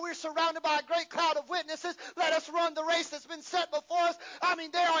 for we're surrounded by a great cloud of witnesses. Let us run the race that's been set before us. I mean,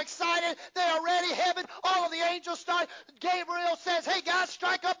 they are excited. They are ready. Heaven, all of the angels start. Gabriel says, hey, guys,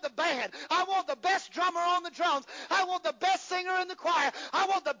 strike up the band. I want the best drummer on the drums. I want the best singer in the choir. I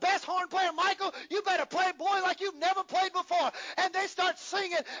want the best horn player. Michael, you better play, boy, like you've never played before. And they start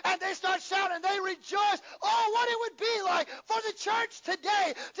singing, and they start shouting, and they rejoice. Oh, what it would be like for the church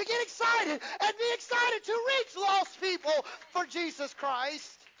today to get excited and be excited to reach lost people for Jesus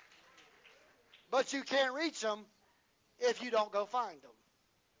Christ. But you can't reach them if you don't go find them.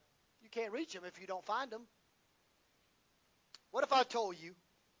 You can't reach them if you don't find them. What if I told you,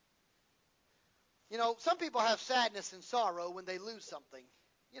 some people have sadness and sorrow when they lose something.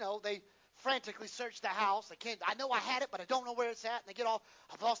 They frantically search the house. I know I had it, but I don't know where it's at. And they get all,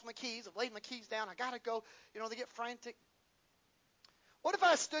 I've lost my keys. I've laid my keys down. I got to go. They get frantic. What if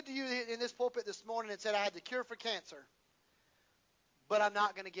I stood to you in this pulpit this morning and said I had the cure for cancer, but I'm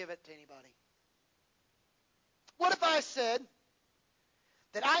not going to give it to anybody? What if I said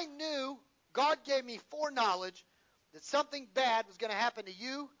that I knew God gave me foreknowledge that something bad was going to happen to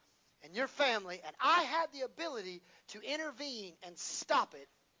you and your family, and I had the ability to intervene and stop it,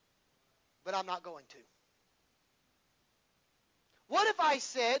 but I'm not going to? What if I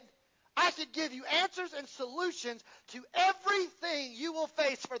said I could give you answers and solutions to everything you will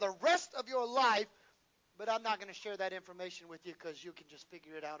face for the rest of your life, but I'm not going to share that information with you because you can just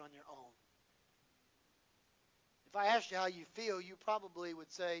figure it out on your own? If I asked you how you feel, you probably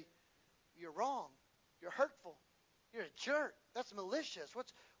would say, you're wrong. You're hurtful. You're a jerk. That's malicious.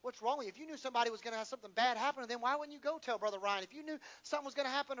 What's wrong with you? If you knew somebody was going to have something bad happen to them, why wouldn't you go tell Brother Ryan? If you knew something was going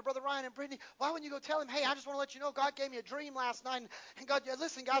to happen to Brother Ryan and Brittany, why wouldn't you go tell him, hey, I just want to let you know God gave me a dream last night. And God,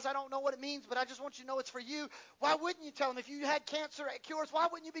 listen, guys, I don't know what it means, but I just want you to know it's for you. Why wouldn't you tell him? If you had cancer cures, why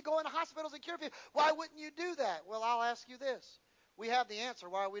wouldn't you be going to hospitals and cure people? Why wouldn't you do that? Well, I'll ask you this. We have the answer.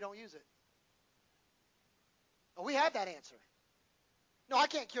 Why we don't use it? Oh, we have that answer. No, I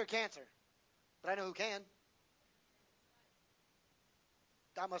can't cure cancer, but I know who can.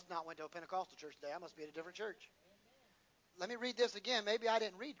 I must not went to a Pentecostal church today. I must be at a different church. Let me read this again. Maybe I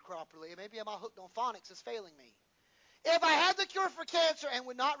didn't read properly. Maybe my hooked on phonics is failing me. If I had the cure for cancer and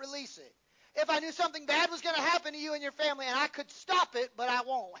would not release it, if I knew something bad was going to happen to you and your family and I could stop it, but I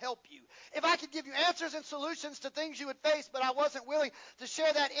won't help you. If I could give you answers and solutions to things you would face, but I wasn't willing to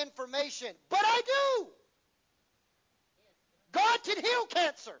share that information. But I do. God can heal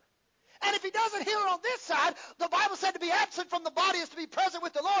cancer. And if he doesn't heal it on this side, the Bible said to be absent from the body is to be present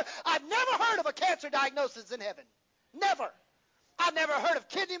with the Lord. I've never heard of a cancer diagnosis in heaven. Never. I've never heard of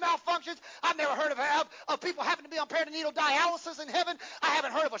kidney malfunctions. I've never heard of people having to be on peritoneal dialysis in heaven. I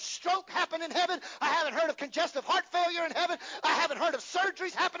haven't heard of a stroke happen in heaven. I haven't heard of congestive heart failure in heaven. I haven't heard of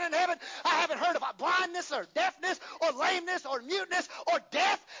surgeries happening in heaven. I haven't heard of blindness or deafness or lameness or muteness or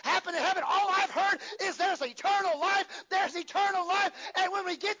death happen in heaven. All I've heard is there's eternal life. There's eternal life. And when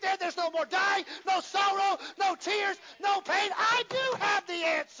we get there, there's no more dying, no sorrow, no tears, no pain. I do have the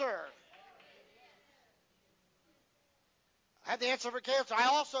answer. I have the answer for cancer. I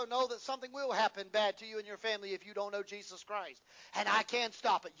also know that something will happen bad to you and your family if you don't know Jesus Christ. And I can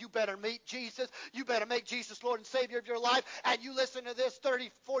stop it. You better meet Jesus. You better make Jesus Lord and Savior of your life. And you listen to this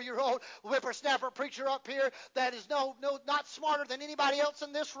 34-year-old whippersnapper preacher up here that is not smarter than anybody else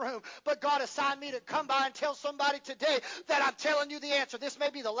in this room. But God assigned me to come by and tell somebody today that I'm telling you the answer. This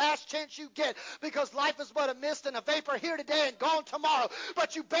may be the last chance you get because life is but a mist and a vapor here today and gone tomorrow.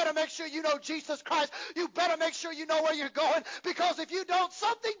 But you better make sure you know Jesus Christ. You better make sure you know where you're going. Because if you don't,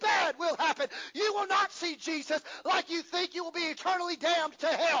 something bad will happen. You will not see Jesus like you think. You will be eternally damned to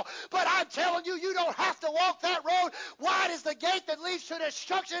hell. But I'm telling you, you don't have to walk that road. Wide is the gate that leads to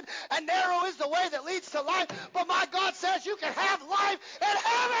destruction, and narrow is the way that leads to life. But my God says you can have life and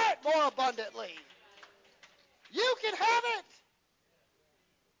have it more abundantly. You can have it.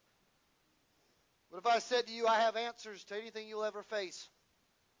 What if I said to you, I have answers to anything you'll ever face?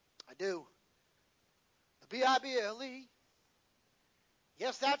 I do. The Bible.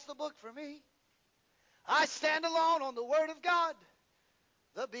 Yes, that's the book for me. I stand alone on the Word of God.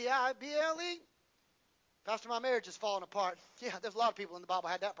 The Bible. Pastor, my marriage is falling apart. Yeah, there's a lot of people in the Bible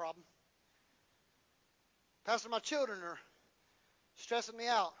had that problem. Pastor, my children are stressing me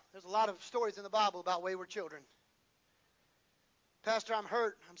out. There's a lot of stories in the Bible about wayward children. Pastor, I'm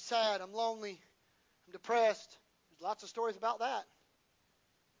hurt. I'm sad. I'm lonely. I'm depressed. There's lots of stories about that.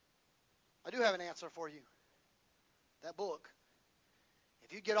 I do have an answer for you. that book.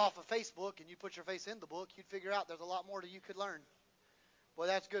 If you get off of Facebook and you put your face in the book, you'd figure out there's a lot more that you could learn. Boy,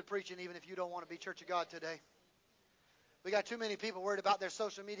 that's good preaching even if you don't want to be Church of God today. We got too many people worried about their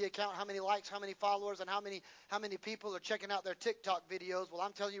social media account, how many likes, how many followers, and how many people are checking out their TikTok videos. Well,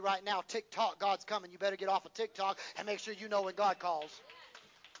 I'm telling you right now, TikTok, God's coming. You better get off of TikTok and make sure you know when God calls.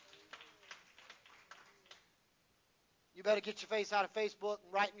 You better get your face out of Facebook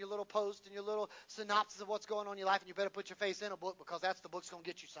and writing your little post and your little synopsis of what's going on in your life, and you better put your face in a book because that's the book's going to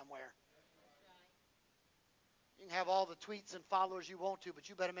get you somewhere. You can have all the tweets and followers you want to, but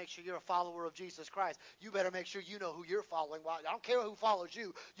you better make sure you're a follower of Jesus Christ. You better make sure you know who you're following. Well, I don't care who follows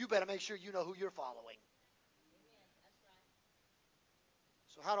you. You better make sure you know who you're following.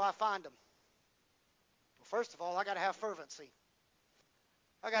 So how do I find them? Well, first of all, I got to have fervency.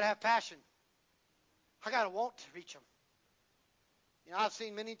 I got to have passion. I got to want to reach them. You know, I've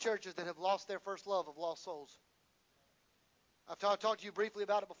seen many churches that have lost their first love of lost souls. I've talked to you briefly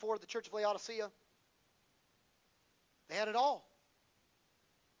about it before, the Church of Laodicea. They had it all.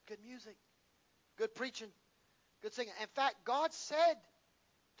 Good music, good preaching, good singing. In fact, God said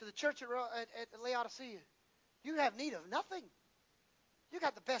to the church at Laodicea, you have need of nothing. You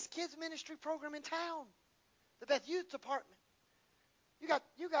got the best kids ministry program in town, the best youth department. You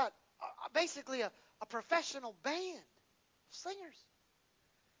got basically a professional band of singers.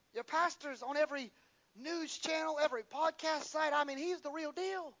 Your pastor's on every news channel, every podcast site. I mean, he's the real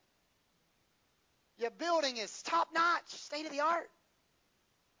deal. Your building is top-notch, state-of-the-art.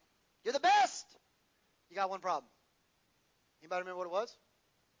 You're the best. You got one problem. Anybody remember what it was?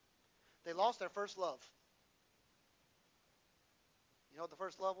 They lost their first love. You know what the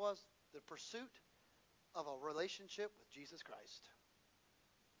first love was? The pursuit of a relationship with Jesus Christ.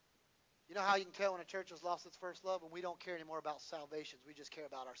 You know how you can tell when a church has lost its first love? When we don't care anymore about salvations. We just care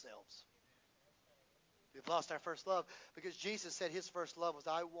about ourselves. We've lost our first love because Jesus said his first love was,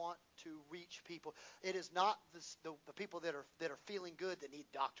 I want to reach people. It is not the people that are feeling good that need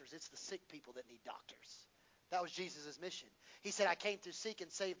doctors. It's the sick people that need doctors. That was Jesus' mission. He said, I came to seek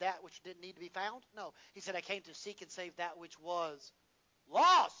and save that which didn't need to be found. No, he said, I came to seek and save that which was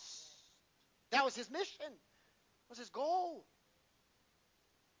lost. That was his mission. That was his goal.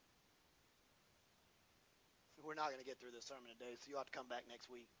 We're not going to get through this sermon today, so you'll have to come back next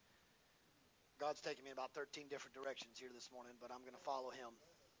week. God's taking me in about 13 different directions here this morning, but I'm going to follow him.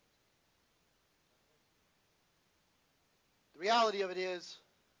 The reality of it is,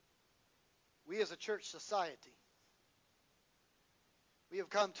 we as a church society, we have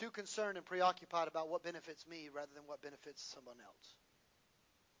become too concerned and preoccupied about what benefits me rather than what benefits someone else.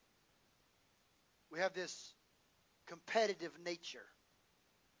 We have this competitive nature.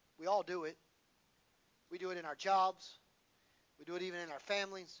 We all do it. We do it in our jobs. We do it even in our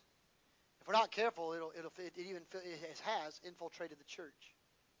families. If we're not careful, it has infiltrated the church.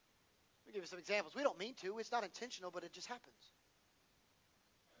 Let me give you some examples. We don't mean to. It's not intentional, but it just happens.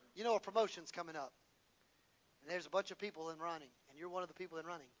 You know a promotion's coming up, and there's a bunch of people in running, and you're one of the people in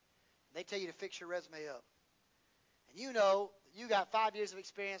running. And they tell you to fix your resume up. And you know you got 5 years of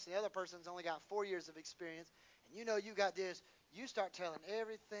experience, and the other person's only got 4 years of experience, and you know you got this. You start telling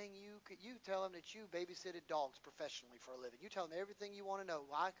everything you tell them that you babysitted dogs professionally for a living. You tell them everything you want to know.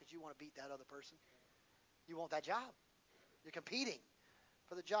 Why? Because you want to beat that other person. You want that job. You're competing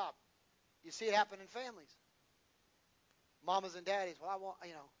for the job. You see it happen in families. Mamas and daddies. Well,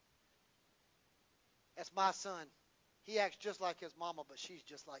 that's my son. He acts just like his mama, but she's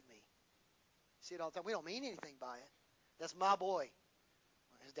just like me. You see it all the time. We don't mean anything by it. That's my boy.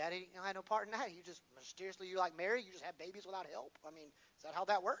 His daddy had no part in that. You just mysteriously, you like Mary, you just have babies without help. I mean, is that how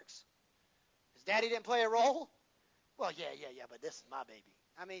that works? His daddy didn't play a role? Well, yeah, but this is my baby.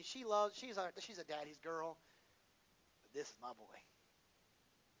 I mean, she's a daddy's girl, but this is my boy.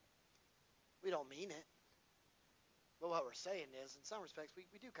 We don't mean it. But what we're saying is, in some respects, we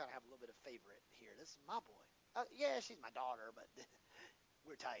do kind of have a little bit of favorite here. This is my boy. Yeah, she's my daughter, but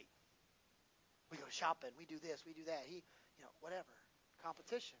we're tight. We go shopping. We do this. We do that. Whatever.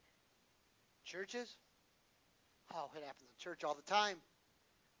 Competition. Churches? Oh, it happens in church all the time.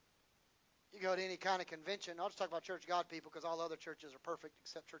 You go to any kind of convention. I'll just talk about Church of God people because all other churches are perfect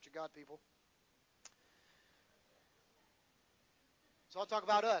except Church of God people. So I'll talk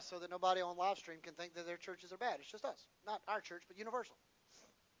about us so that nobody on live stream can think that their churches are bad. It's just us. Not our church, but universal.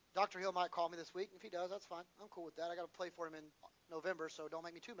 Dr. Hill might call me this week, and if he does, that's fine. I'm cool with that. I got to play for him in November, so don't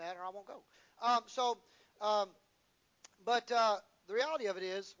make me too mad or I won't go. The reality of it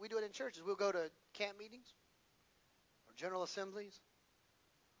is, we do it in churches. We'll go to camp meetings, or general assemblies,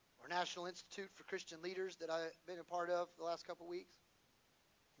 or National Institute for Christian Leaders that I've been a part of the last couple of weeks.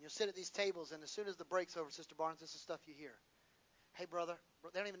 You'll sit at these tables, and as soon as the break's over, Sister Barnes, this is stuff you hear. Hey, brother.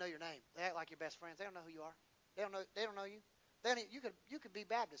 They don't even know your name. They act like your best friends. They don't know who you are. They don't know you. You could be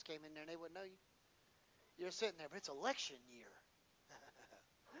Baptist, came in there, and they wouldn't know you. You're sitting there, but it's election year.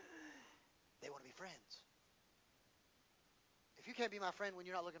 They want to be friends. If you can't be my friend when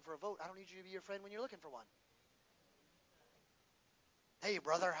you're not looking for a vote, I don't need you to be your friend when you're looking for one. Hey,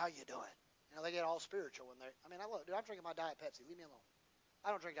 brother, how you doing? You know, they get all spiritual when they're. I mean, I'm drinking my Diet Pepsi. Leave me alone. I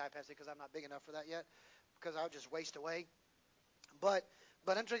don't drink Diet Pepsi because I'm not big enough for that yet, because I'll just waste away. But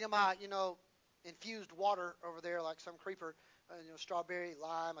I'm drinking my, infused water over there like some creeper, strawberry,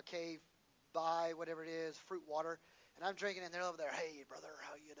 lime, a cave, buy, whatever it is, fruit water. And I'm drinking it, and they're over there, hey, brother,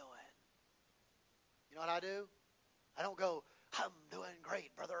 how you doing? You know what I do? I don't go, I'm doing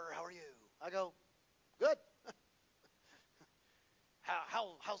great, brother, how are you? I go, good.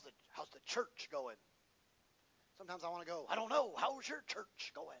 How's the church going? Sometimes I want to go, I don't know, how's your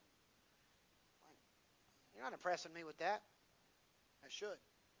church going? You're not impressing me with that. I should.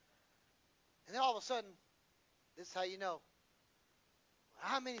 And then all of a sudden, this is how you know.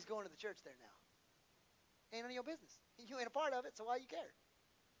 How many's going to the church there now? Ain't none of your business. You ain't a part of it, so why you care?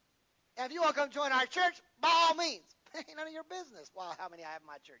 And if you want to come join our church, by all means. Ain't none of your business. Well, how many I have in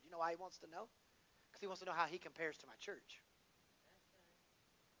my church? You know why he wants to know? Because he wants to know how he compares to my church.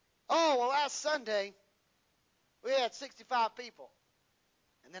 Oh, well, last Sunday, we had 65 people.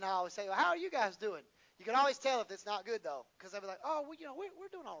 And then I always say, well, how are you guys doing? You can always tell if it's not good, though, because they'll be like, oh, well, we're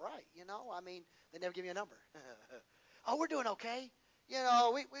doing all right, I mean, they never give you a number. Oh, we're doing okay. We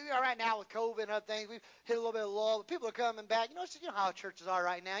are right now with COVID and other things. We've hit a little bit of lull, but people are coming back. It's just, how churches are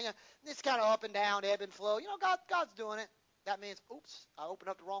right now. It's kind of up and down, ebb and flow. God's doing it. That means, oops, I opened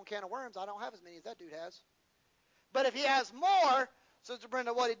up the wrong can of worms. I don't have as many as that dude has. But if he has more, Sister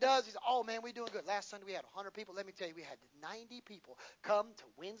Brenda, what he does, he's, oh, man, we're doing good. Last Sunday we had 100 people. Let me tell you, we had 90 people come to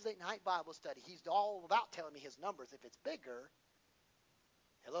Wednesday night Bible study. He's all about telling me his numbers. If it's bigger,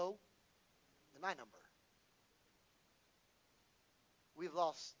 hello, than my number. We've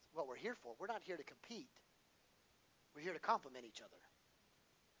lost what we're here for. We're not here to compete. We're here to complement each other.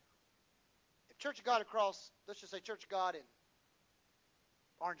 If Church of God across, let's just say Church of God in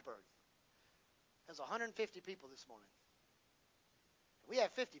Orangeburg has 150 people this morning. We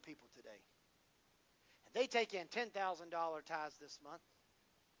have 50 people today. And they take in $10,000 tithes this month.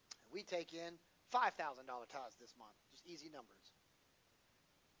 And we take in $5,000 tithes this month. Just easy numbers.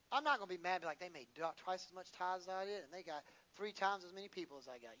 I'm not going to be mad like they made twice as much tithes as I did, and they got 3 times as many people as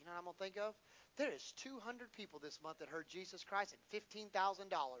I got. You know what I'm going to think of? There is 200 people this month that heard Jesus Christ and $15,000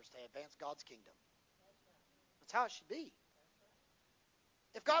 to advance God's kingdom. That's how it should be.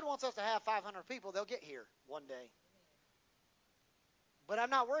 If God wants us to have 500 people, they'll get here one day. But I'm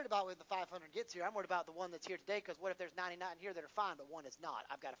not worried about when the 500 gets here. I'm worried about the one that's here today, because what if there's 99 here that are fine, but one is not?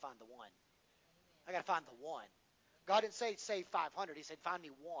 I've got to find the one. I've got to find the one. God didn't say save 500. He said find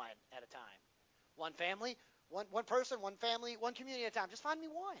me one at a time. One family, one person, one family, one community at a time. Just find me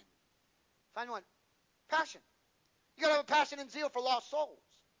one. Find me one. Passion. You got to have a passion and zeal for lost souls.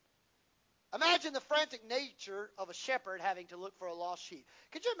 Imagine the frantic nature of a shepherd having to look for a lost sheep.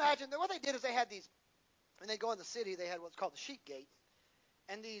 Could you imagine that what they did is they had these, when they go in the city, they had what's called the sheep gate.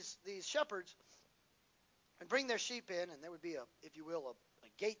 And these shepherds would bring their sheep in, and there would be if you will, a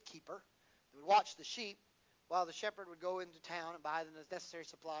gatekeeper that would watch the sheep while the shepherd would go into town and buy them the necessary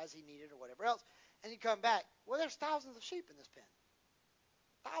supplies he needed or whatever else. And he'd come back. Well, there's thousands of sheep in this pen.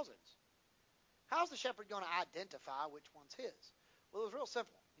 Thousands. How's the shepherd going to identify which one's his? Well, it was real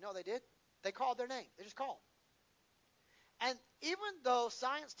simple. You know what they did? They called their name. They just called. And even though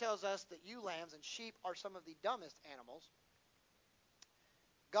science tells us that ewe lambs and sheep are some of the dumbest animals,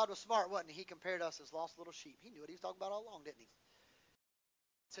 God was smart, wasn't he? He compared us as lost little sheep. He knew what he was talking about all along, didn't he?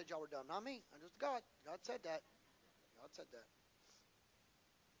 He said y'all were dumb. Not me. I'm just God. God said that. God said that.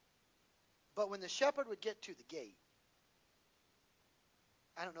 But when the shepherd would get to the gate,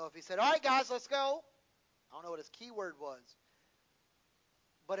 I don't know if he said, all right, guys, let's go. I don't know what his key word was.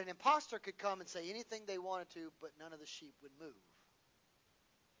 But an imposter could come and say anything they wanted to, but none of the sheep would move.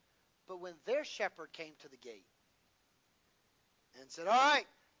 But when their shepherd came to the gate and said, all right,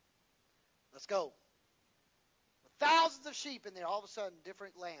 let's go. With thousands of sheep in there, all of a sudden,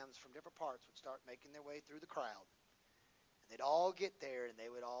 different lambs from different parts would start making their way through the crowd. And they'd all get there, and they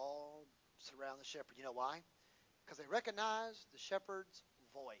would all surround the shepherd. You know why? Because they recognized the shepherd's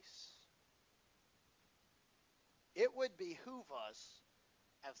voice. It would behoove us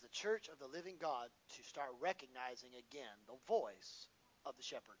as the church of the living God to start recognizing again the voice of the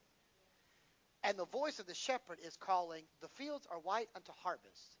shepherd. And the voice of the shepherd is calling, the fields are white unto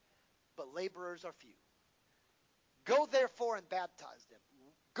harvest, but laborers are few. Go therefore and baptize them.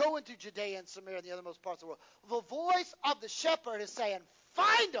 Go into Judea and Samaria and the othermost parts of the world. The voice of the shepherd is saying,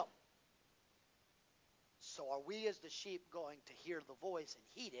 find them. So are we as the sheep going to hear the voice and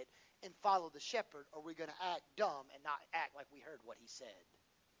heed it and follow the shepherd, or are we going to act dumb and not act like we heard what he said?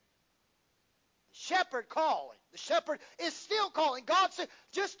 The shepherd calling. The shepherd is still calling. God said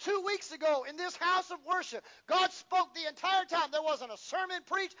just 2 weeks ago in this house of worship, God spoke the entire time. There wasn't a sermon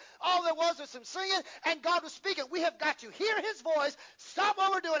preached. All there was some singing, and God was speaking. We have got to hear his voice, stop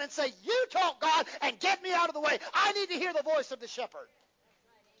what we're doing, and say, you talk, God, and get me out of the way. I need to hear the voice of the shepherd.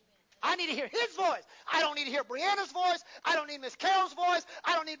 I need to hear his voice. I don't need to hear Brianna's voice. I don't need Miss Carol's voice.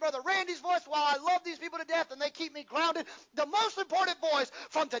 I don't need Brother Randy's voice. While I love these people to death and they keep me grounded, the most important voice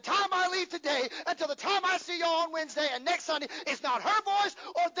from the time I leave today until the time I see y'all on Wednesday and next Sunday is not her voice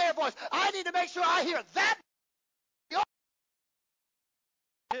or their voice. I need to make sure I hear that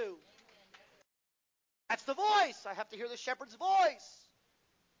too. That's the voice. I have to hear the shepherd's voice.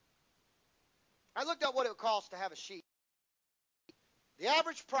 I looked up what it would cost to have a sheep. The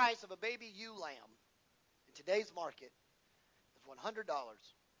average price of a baby ewe lamb in today's market is $100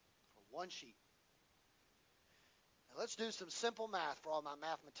 for one sheep. Now let's do some simple math for all my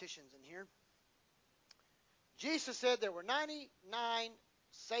mathematicians in here. Jesus said there were 99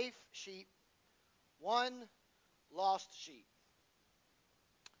 safe sheep, one lost sheep.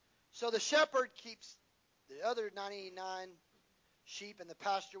 So the shepherd keeps the other 99 sheep in the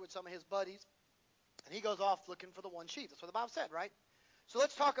pasture with some of his buddies, and he goes off looking for the one sheep. That's what the Bible said, right? So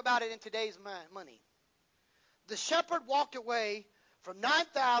let's talk about it in today's money. The shepherd walked away from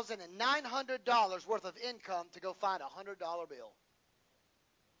 $9,900 worth of income to go find a $100 bill.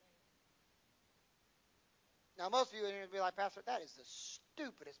 Now, most of you are going to be like, Pastor, that is the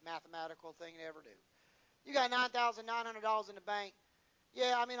stupidest mathematical thing to ever do. You got $9,900 in the bank.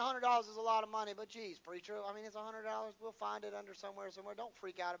 Yeah, I mean, $100 is a lot of money, but geez, preacher, I mean, it's $100. We'll find it under somewhere. Don't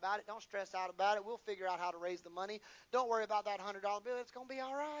freak out about it. Don't stress out about it. We'll figure out how to raise the money. Don't worry about that $100 bill. It's going to be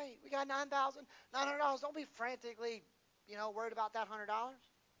all right. We got $9,900. Don't be frantically, worried about that $100.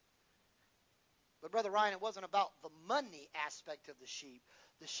 But, Brother Ryan, it wasn't about the money aspect of the sheep.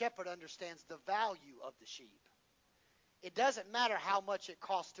 The shepherd understands the value of the sheep. It doesn't matter how much it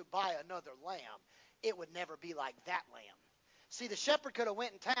costs to buy another lamb. It would never be like that lamb. See, the shepherd could have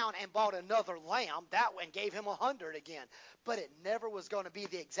went in town and bought another lamb, that one gave him 100 again. But it never was going to be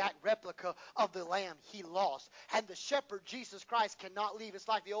the exact replica of the lamb he lost. And the shepherd, Jesus Christ, cannot leave. It's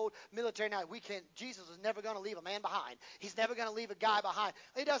like the old military night. Jesus is never going to leave a man behind. He's never going to leave a guy behind.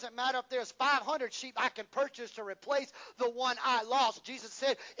 It doesn't matter if there's 500 sheep I can purchase to replace the one I lost. Jesus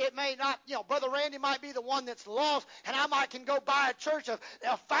said it may not, Brother Randy might be the one that's lost, and I can go buy a church of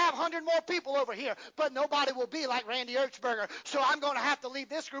 500 more people over here, but nobody will be like Randy Ertzberger. So I'm going to have to leave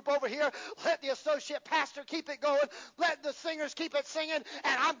this group over here, let the associate pastor keep it going, let the singers keep it singing, and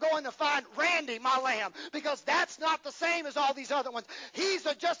I'm going to find Randy, my lamb, because that's not the same as all these other ones. He's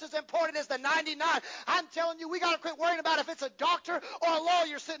just as important as the 99. I'm telling you, we got to quit worrying about if it's a doctor or a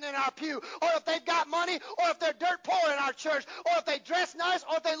lawyer sitting in our pew, or if they've got money, or if they're dirt poor in our church, or if they dress nice,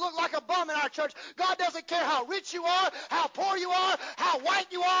 or if they look like a bum in our church. God doesn't care how rich you are, how poor you are, how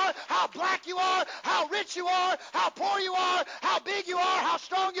white you are, how black you are, how rich you are, how poor you are, how big you are, how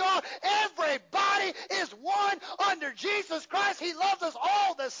strong you are. Everybody is one under Jesus Christ. He loves us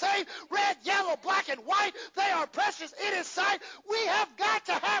all the same. Red, yellow, black, and white. They are precious in his sight. We have got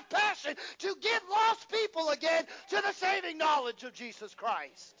to have passion to get lost people again to the saving knowledge of Jesus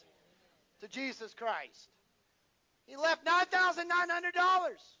Christ. To Jesus Christ. He left $9,900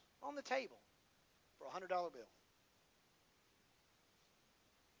 on the table for a $100 bill.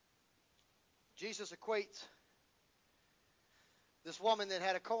 Jesus equates this woman that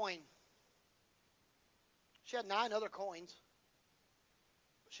had a coin. She had 9 other coins,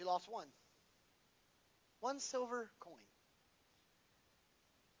 but she lost one. One silver coin.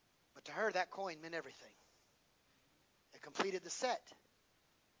 But to her, that coin meant everything. It completed the set.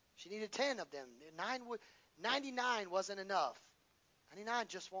 She needed 10 of them. 99 wasn't enough. 99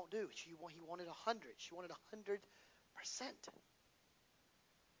 just won't do. He wanted 100. She wanted 100%.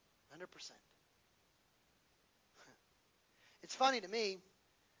 100%. It's funny to me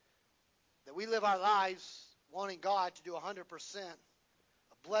that we live our lives wanting God to do 100%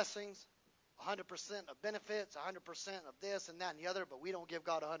 of blessings, 100% of benefits, 100% of this and that and the other, but we don't give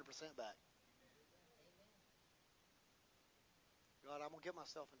God 100% back. God, I'm going to get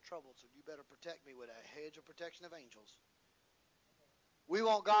myself in trouble, so you better protect me with a hedge of protection of angels. We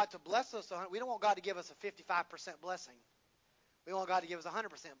want God to bless us. We don't want God to give us a 55% blessing. We want God to give us a 100%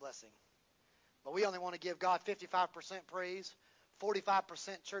 blessing. But we only want to give God 55% praise,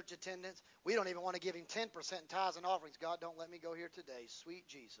 45% church attendance. We don't even want to give him 10% in tithes and offerings. God, don't let me go here today. Sweet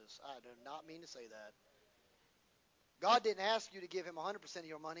Jesus. I do not mean to say that. God didn't ask you to give him 100% of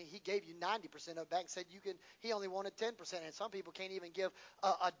your money. He gave you 90% of it back and said he only wanted 10%. And some people can't even give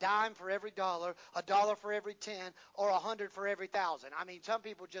a dime for every dollar, a dollar for every 10, or 100 for every 1,000. I mean, some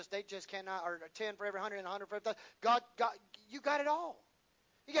people they just cannot, or 10 for every 100 and 100 for every 1,000. God, you got it all.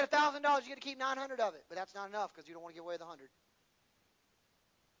 You get $1,000, you got to keep 900 of it. But that's not enough because you don't want to give away the 100.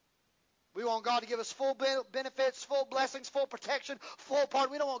 We want God to give us full benefits, full blessings, full protection, full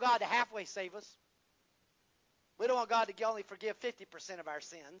pardon. We don't want God to halfway save us. We don't want God to only forgive 50% of our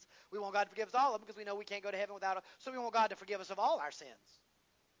sins. We want God to forgive us all of them because we know we can't go to heaven without it. So we want God to forgive us of all our sins.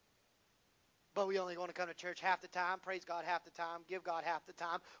 But we only want to come to church half the time, praise God half the time, give God half the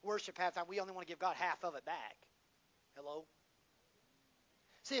time, worship half the time. We only want to give God half of it back. Hello?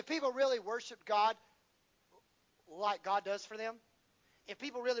 See, if people really worship God like God does for them, if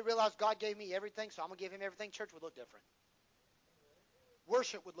people really realize God gave me everything, so I'm going to give him everything, church would look different.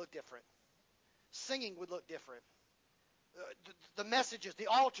 Worship would look different. Singing would look different. The messages, the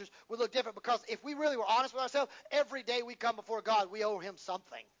altars would look different, because if we really were honest with ourselves, every day we come before God, we owe him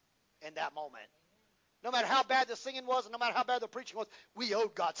something in that moment. No matter how bad the singing was and no matter how bad the preaching was, we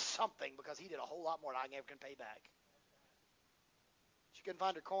owed God something because he did a whole lot more than I ever can pay back. She couldn't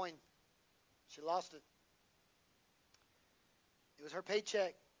find her coin. She lost it. It was her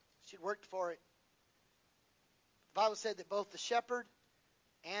paycheck. She'd worked for it. The Bible said that both the shepherd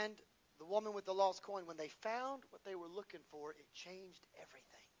and the woman with the lost coin, when they found what they were looking for, it changed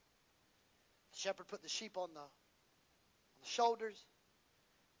everything. The shepherd put the sheep on the shoulders.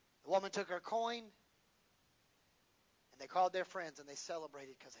 The woman took her coin, and they called their friends, and they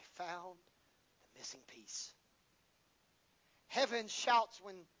celebrated because they found the missing piece. Heaven shouts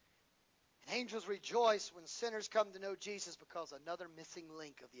and angels rejoice when sinners come to know Jesus, because another missing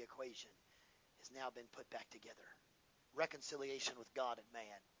link of the equation has now been put back together. Reconciliation with God and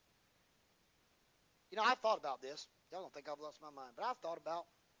man. You know, I've thought about this. Y'all don't think I've lost my mind, but I've thought about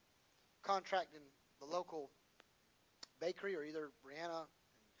contracting the local bakery, or either Brianna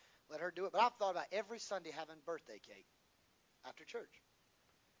and let her do it. But I've thought about every Sunday having birthday cake after church.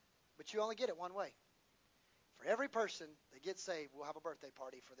 But you only get it one way. For every person that gets saved, we'll have a birthday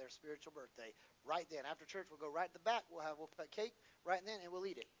party for their spiritual birthday. Right then, after church, we'll go right to the back. We'll put cake right then, and we'll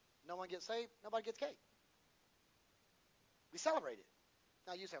eat it. No one gets saved, nobody gets cake. We celebrate it.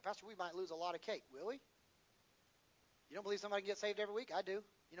 Now you say, Pastor, we might lose a lot of cake. Will we? You don't believe somebody can get saved every week? I do.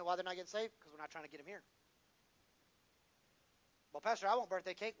 You know why they're not getting saved? Because we're not trying to get them here. Well, Pastor, I want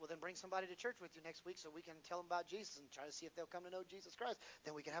birthday cake. Well, then bring somebody to church with you next week so we can tell them about Jesus and try to see if they'll come to know Jesus Christ.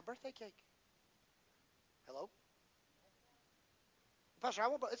 Then we can have birthday cake. Hello? Pastor,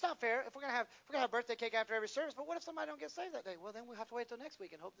 it's not fair if we're gonna have birthday cake after every service. But what if somebody don't get saved that day? Well, then we'll have to wait till next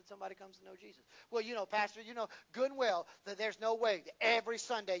week and hope that somebody comes to know Jesus. Well, Pastor, good and well that there's no way that every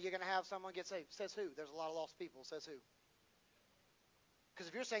Sunday you're gonna have someone get saved. Says who? There's a lot of lost people. Says who? Because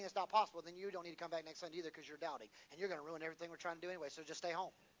if you're saying it's not possible, then you don't need to come back next Sunday either, because you're doubting, and you're gonna ruin everything we're trying to do anyway. So just stay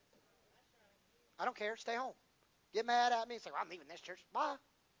home. I don't care. Stay home. Get mad at me and say, well, I'm leaving this church. Bye.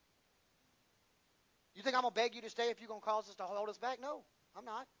 You think I'm going to beg you to stay if you're going to cause us to hold us back? No, I'm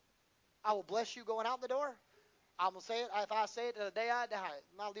not. I will bless you going out the door. I'm going to say it. If I say it to the day I die,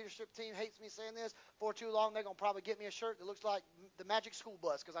 my leadership team hates me saying this. For too long, they're going to probably get me a shirt that looks like the Magic School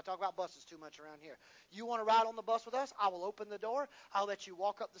Bus, because I talk about buses too much around here. You want to ride on the bus with us? I will open the door. I'll let you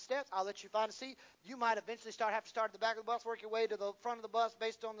walk up the steps. I'll let you find a seat. You might eventually have to start at the back of the bus, work your way to the front of the bus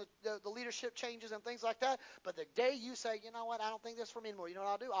based on the leadership changes and things like that. But the day you say, you know what, I don't think this is for me anymore, you know what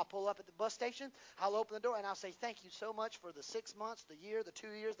I'll do? I'll pull up at the bus station. I'll open the door, and I'll say, thank you so much for the 6 months, the year, the 2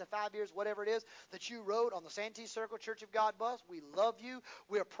 years, the 5 years, whatever it is that you rode on the Santee Circle Church of God bus. We love you.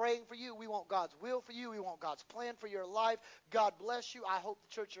 We're praying for you. We want God's will for you. We want God's plan for your life. God bless you. I hope the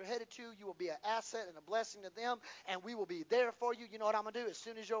church you're headed to, you will be an asset and a blessing to them, and we will be there for you. You know what I'm going to do? As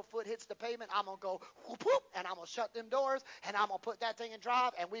soon as your foot hits the pavement, I'm going to go whoop, whoop, and I'm going to shut them doors, and I'm going to put that thing in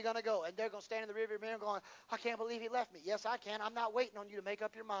drive, and we're going to go. And they're going to stand in the rearview mirror going, I can't believe he left me. Yes, I can. I'm not waiting on you to make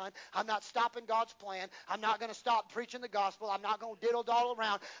up your mind. I'm not stopping God's plan. I'm not going to stop preaching the gospel. I'm not going to diddle-daddle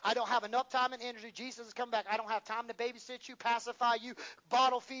around. I don't have enough time and energy. Jesus is coming back. I don't have time to babysit you, pacify you,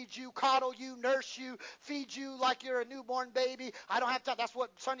 bottle feed you, coddle you, nurse you, feed you like you're a newborn baby. I don't have time. That's what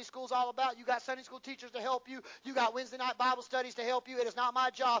Sunday school's all about. You got Sunday school teachers to help you. You got Wednesday night Bible studies to help you. It is not my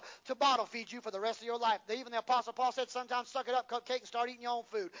job to bottle feed you for the rest of your life. Even the Apostle Paul said, sometimes suck it up, cupcake, and start eating your own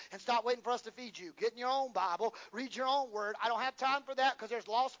food and stop waiting for us to feed you. Get in your own Bible. Read your own word. I don't have time for that, because there's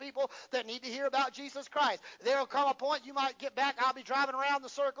lost people that need to hear about Jesus Christ. There will come a point you might get back. I'll be driving around the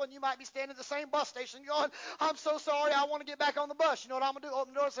circle, and you might be standing at the same bus station going, I'm so sorry. I want to get back on the bus. You know what I'm going to do?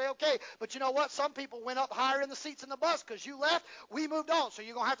 Open the door and say, okay. But you know what? Some people went up higher in the seats in the bus because you left. We moved on. So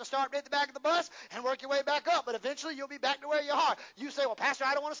you're going to have to start at the back of the bus and work your way back up. But eventually you'll be back to where you are. You say, well, Pastor,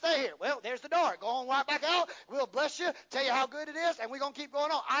 I don't want to stay here. Well, there's the door. Go on right back out. We'll bless you, tell you how good it is, and we're going to keep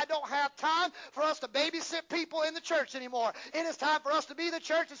going on. I don't have time for us to babysit people in the church anymore. It is time for us to be the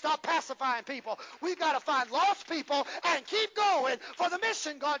church and stop pacifying people. We've got to find lost people and keep going for the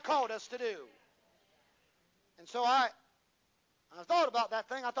mission God called us to do. And so I thought about that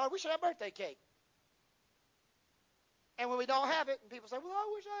thing. I thought we should have birthday cake. And when we don't have it, and people say, well,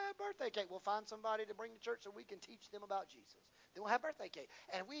 I wish I had birthday cake, we'll find somebody to bring to church so we can teach them about Jesus. Then we'll have birthday cake.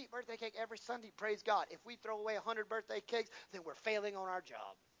 And we eat birthday cake every Sunday, praise God. If we throw away 100 birthday cakes, then we're failing on our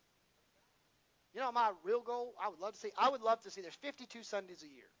job. You know my real goal? I would love to see there's 52 Sundays a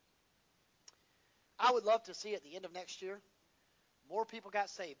year. I would love to see at the end of next year, more people got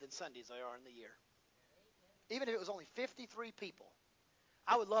saved than Sundays there are in the year. Even if it was only 53 people.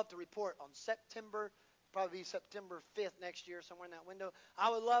 I would love to report on probably September 5th next year, somewhere in that window. I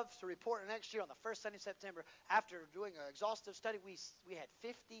would love to report next year on the first Sunday of September, after doing an exhaustive study, we had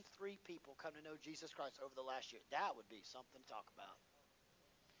 53 people come to know Jesus Christ over the last year. That would be something to talk about.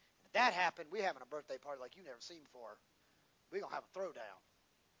 If that happened, we're having a birthday party like you've never seen before. We're going to have a throwdown.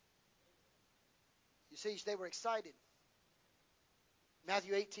 You see, they were excited.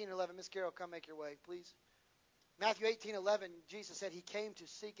 Matthew 18:11. Miss Carol, come make your way, please. Matthew 18:11, Jesus said he came to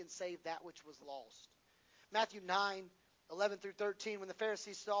seek and save that which was lost. Matthew 9:11 through 13, when the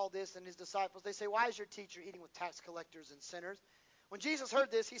Pharisees saw this and his disciples, they say, why is your teacher eating with tax collectors and sinners? When Jesus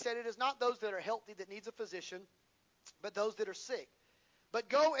heard this, he said, it is not those that are healthy that needs a physician, but those that are sick. But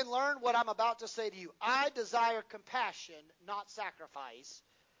go and learn what I'm about to say to you. I desire compassion, not sacrifice,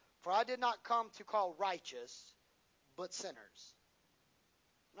 for I did not come to call righteous, but sinners.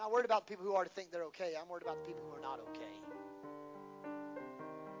 I'm not worried about the people who already think they're okay. I'm worried about the people who are not okay.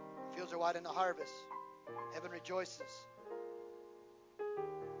 Fields are white in the harvest. Heaven rejoices.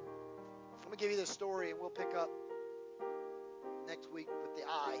 I'm going to give you this story, and we'll pick up next week with the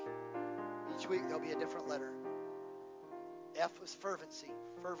I. Each week there'll be a different letter. F was fervency.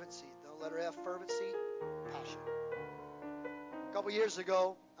 Fervency. The letter F, fervency, passion. A couple years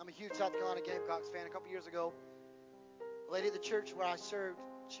ago, I'm a huge South Carolina Gamecocks fan. A couple years ago, a lady at the church where I served,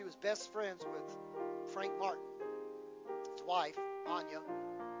 she was best friends with Frank Martin, his wife, Anya,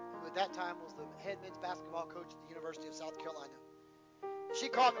 who at that time was the head men's basketball coach at the University of South Carolina. She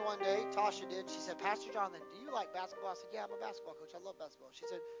called me one day, Tasha did. She said, Pastor Jonathan, do you like basketball? I said, yeah, I'm a basketball coach. I love basketball. She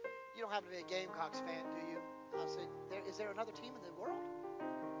said, you don't happen to be a Gamecocks fan, do you? I said, is there another team in the world?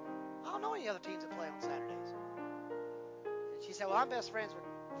 I don't know any other teams that play on Saturdays. And she said, well, I'm best friends with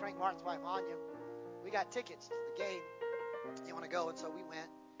Frank Martin's wife, Anya. We got tickets to the game. You want to go? And so we went.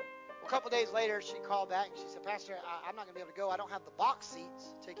 Well, a couple of days later, she called back and she said, Pastor, I'm not going to be able to go. I don't have the box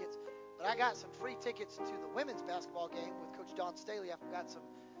seats tickets, but I got some free tickets to the women's basketball game with Coach Don Staley. I've got some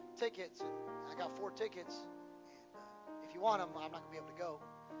tickets, and I got 4 tickets. And if you want them, I'm not going to be able to go.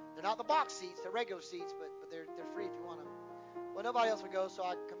 They're not the box seats. They're regular seats, but they're free if you want them. Well, nobody else would go, so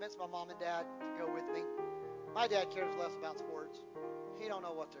I convinced my mom and dad to go with me. My dad cares less about sports. He don't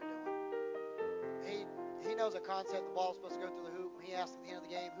know what they're doing. He knows a concept. The ball's supposed to go through the hoop, and he asks at the end of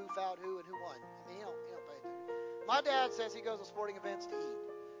the game who fouled who and who won. I mean, he don't pay attention. My dad says he goes to sporting events to eat.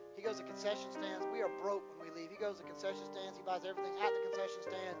 He goes to concession stands. We are broke when we leave. He goes to concession stands. He buys everything at the concession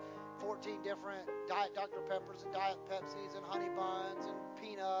stand. 14 different Diet Dr. Peppers and Diet Pepsis and honey buns and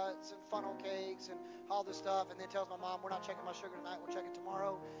peanuts and funnel cakes and all this stuff, and then tells my mom, we're not checking my sugar tonight, we'll check it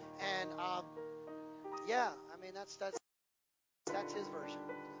tomorrow. And yeah, I mean that's his version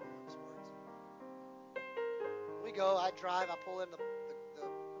of sports. We go, I drive, I pull in the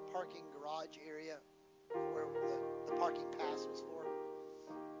parking garage area where the parking pass was for.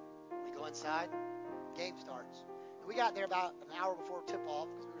 We go inside, game starts. And we got there about an hour before tip-off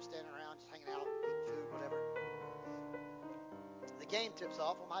because we were standing around just hanging out, eating food, whatever. The game tips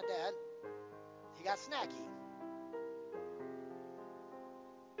off. Well, my dad, he got snacky.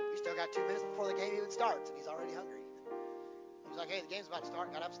 We still got 2 minutes before the game even starts, and he's already hungry. He was like, hey, the game's about to start.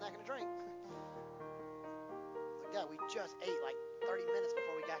 Got to have a snack and a drink. Like, Dad, we just ate like 30 minutes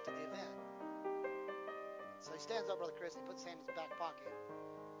before we got to the event. So he stands up, Brother Chris, and he puts his hand in his back pocket.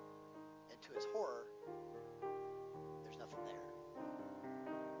 And to his horror, there's nothing there.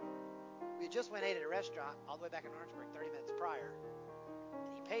 We had just went and ate at a restaurant all the way back in Orangeburg 30 minutes prior,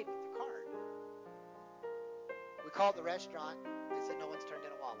 and he paid with the card. We called the restaurant. They said no one's turned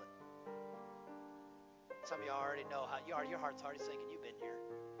in a wallet. Some of y'all already know how your heart's already sinking. You've been here.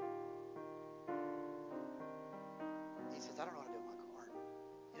 He says, I don't know what to do with my card.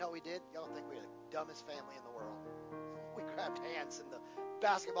 You You know what we did? Y'all don't think we were the dumbest family in the world. We grabbed hands in the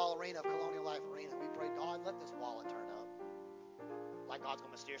basketball arena of Colonial Life Arena. We prayed, God, let this wallet turn up. Like God's going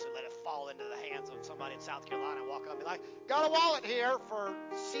to mysteriously let it fall into the hands of somebody in South Carolina and walk up and be like, got a wallet here for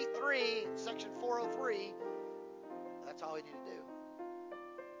seat 3, section 403. That's all we need to do.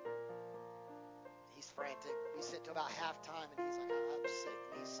 He's frantic. We sit till about halftime, and he's like, I'm sick.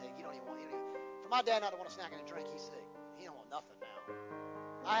 And he's sick. He don't even want anything. For my dad not to want a snack and a drink, he's sick. He don't want nothing now.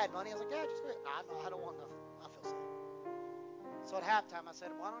 I had money. I was like, Dad, just go ahead. I don't want nothing. I feel sick. So at halftime, I said,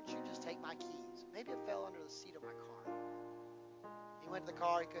 why don't you just take my keys? Maybe it fell under the seat of my car. He went to the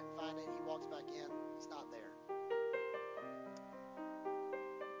car. He couldn't find it. He walks back in. It's not there.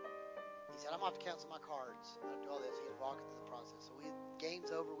 He said, I'm going to have to cancel my cards. I'm going to do all this. He was walking through the process. So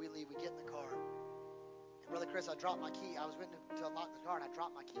game's over. We leave. We get in the car. And Brother Chris, I dropped my key. I was waiting to unlock the car, and I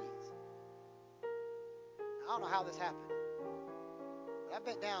dropped my keys. Now, I don't know how this happened. But I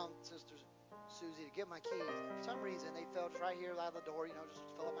bent down, Sister Susie, to get my keys. And for some reason, they fell right here out of the door, just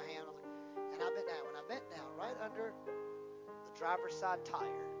fell out my hand. And I bent down. When I bent down, right under the driver's side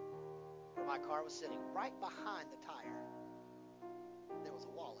tire, where my car was sitting, right behind the tire, there was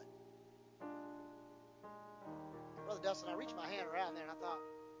a wallet. And Brother Dustin, I reached my hand around there, and I thought,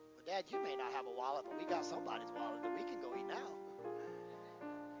 well, Dad, you may not have a wallet, but we got somebody's wallet that we can go eat now.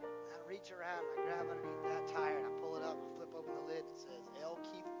 And I reach around, and I grab underneath that tire, and I pull it up, and I flip open the lid, and it says, L.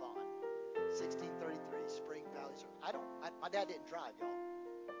 Keith Vaughn, 1633, Spring Valley Circle. My dad didn't drive, y'all.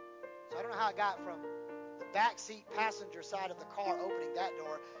 So I don't know how I got from the back seat passenger side of the car opening that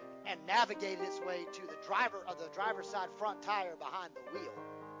door and navigated its way to the driver's side front tire behind the wheel.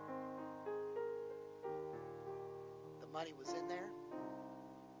 The money was in there.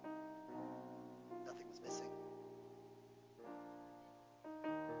 Nothing was missing.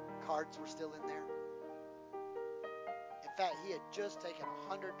 Cards were still in there. In fact, he had just taken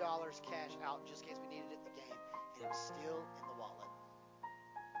 $100 cash out just in case we needed it in the game, and it was still in the wallet.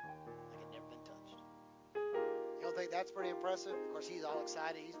 Like it had never been touched. You don't think that's pretty impressive? Of course, he's all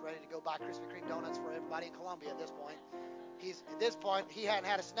excited. He's ready to go buy Krispy Kreme donuts for everybody in Columbia at this point. At this point, he hadn't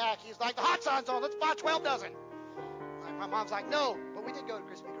had a snack. He's like, the hot sun's on. Let's buy 12 dozen. Like, my mom's like, no. But we did go to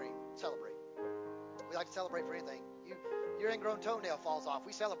Krispy Kreme. Celebrate. We like to celebrate for anything. Your ingrown toenail falls off.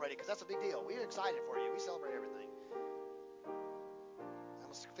 We celebrate it because that's a big deal. We're excited for you. We celebrate everything. I'm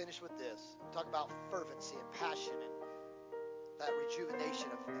going to finish with this. Talk about fervency and passion and that rejuvenation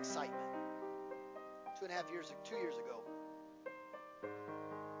of excitement. 2 years ago,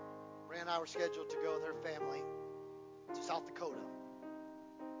 Rand and I were scheduled to go with her family to South Dakota.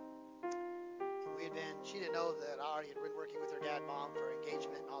 She didn't know that I already had been working with her dad and mom for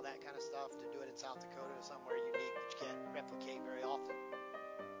engagement and all that kind of stuff to do it in South Dakota, somewhere unique that you can't replicate very often.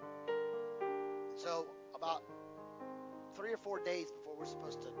 So about 3 or 4 days before it was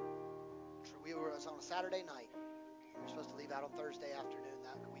on a Saturday night. We were supposed to leave out on Thursday afternoon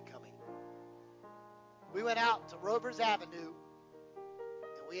that week coming. We went out to Rovers Avenue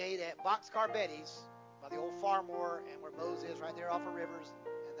and we ate at Boxcar Betty's by the old Farmore and where Moe's is right there off of Rivers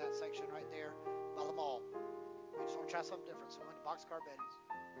in that section right there by the mall. We just want to try something different, so we went to Boxcar Betty's.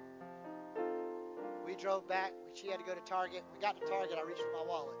 We drove back. She had to go to Target. We got to Target. I reached for my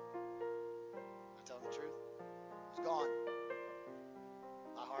wallet. I'm telling the truth. It was gone.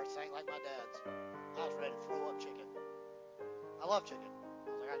 My heart sank like my dad's. I was ready to throw up chicken. I love chicken.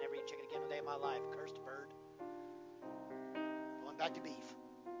 I was like, I'd never eat chicken again a day in my life. Cursed bird. Going back to beef.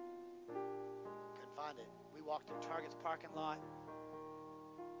 Couldn't find it. We walked to Target's parking lot.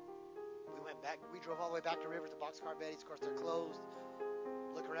 We went back. We drove all the way back to Rivers to Boxcar Betty's. Of course, they're closed.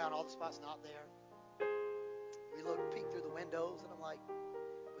 Look around, all the spots not there. We peeked through the windows, and I'm like,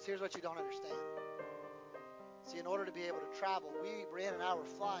 but here's what you don't understand. See, in order to be able to travel, Brianna and I were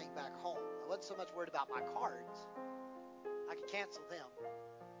flying back home. I wasn't so much worried about my cards. I could cancel them.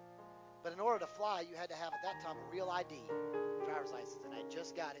 But in order to fly, you had to have, at that time, a real ID, driver's license, and I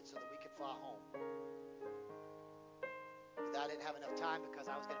just got it so that we could fly home. I didn't have enough time because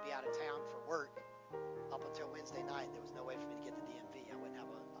I was going to be out of town for work up until Wednesday night. There was no way for me to get to DMV. I wouldn't have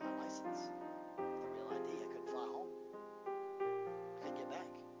a license with a real ID. I couldn't fly home. Couldn't get back.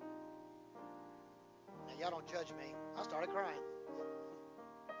 Now, y'all don't judge me. I started crying.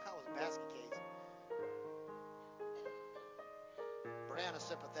 I was a basket case. Brianna's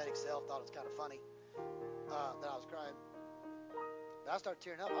sympathetic self thought it was kind of funny that I was crying. But I started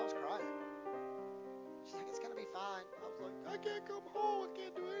tearing up. I was crying. She's like, it's going to be fine. I was like, I can't come home. I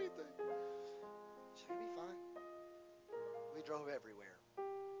can't do anything. She's like, it'll be fine. We drove everywhere.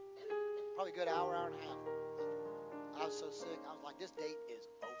 Probably a good hour and a half. I was so sick. I was like, this date is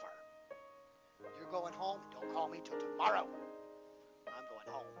over. You're going home. Don't call me till tomorrow. I'm going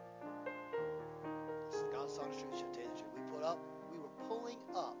home. honest truth. She'll tell you the truth. We were pulling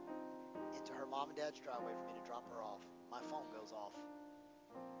up into her mom and dad's driveway for me to drop her off. My phone goes off.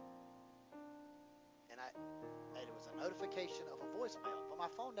 And it was a notification of a voicemail. But my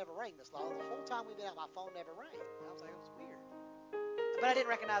phone never rang, Miss Lila. The whole time we've been out, my phone never rang. And I was like, it was weird. But I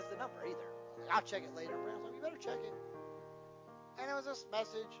didn't recognize the number either. I'll check it later. Brandon was like, you better check it. And it was this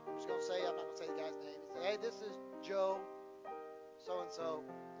message. I'm just going to say, I'm not going to say the guy's name. He said, hey, this is Joe, so-and-so.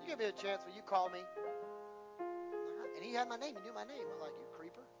 You give me a chance, will you call me? And he had my name. He knew my name. I was like, you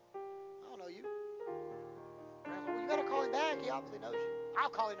creeper. I don't know you. Brandon's like, well, you better call him back. He obviously knows you.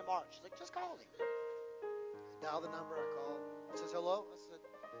 I'll call him tomorrow. She's like, just call him. Dial the number. I call. He says, hello. I said,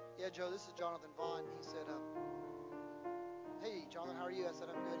 yeah, Joe, this is Jonathan Vaughn. He said, hey, Jonathan, how are you? I said,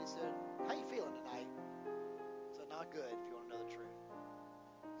 I'm good. He said, how you feeling tonight? I said, not good, if you want to know the truth.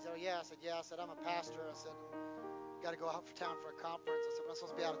 He said, oh, yeah. I said, yeah. I said, I'm a pastor. I said, got to go out for town for a conference. I said, but I'm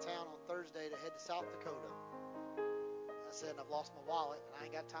supposed to be out of town on Thursday to head to South Dakota. I said, I've lost my wallet, and I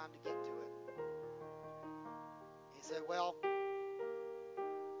ain't got time to get to it. He said, well,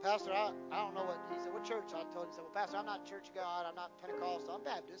 Pastor, I don't know what. He said, what church? I told him. He said, well, Pastor, I'm not Church of God. I'm not Pentecostal. I'm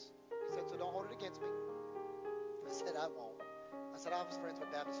Baptist. He said, so don't hold it against me. I said, I won't. I said, I was friends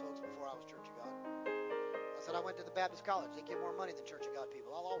with Baptist folks before I was Church of God. I said, I went to the Baptist college. They give more money than Church of God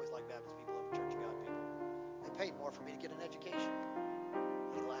people. I'll always like Baptist people over Church of God people. They paid more for me to get an education.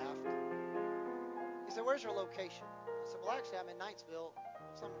 He laughed. He said, where's your location? I said, well, actually, I'm in Knightsville,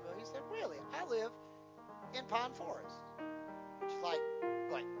 Somerville. He said, really? I live in Pine Forest, which is like,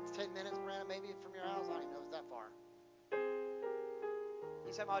 what, 10 minutes, Miranda, maybe from your house? I don't even know if it's that far.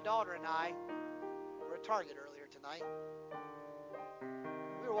 He said, my daughter and I were at Target earlier tonight.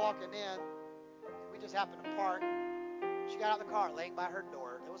 We were walking in. We just happened to park. She got out of the car, laying by her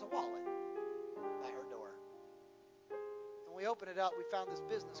door. There was a wallet by her door. And we opened it up. We found this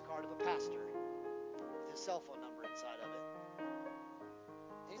business card of a pastor with his cell phone number inside of it.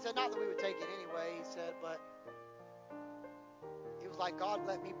 And he said, not that we would take it anyway. He said, but it was like God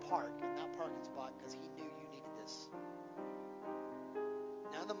let me park in that parking spot because he knew you needed this.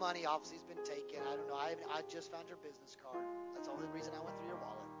 None of the money obviously has been taken. I don't know. I just found your business card. That's the only reason I went through your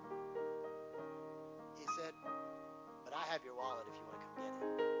wallet. He said, but I have your wallet if you want to come get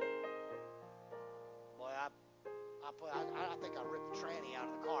it. Boy, I think I ripped the tranny out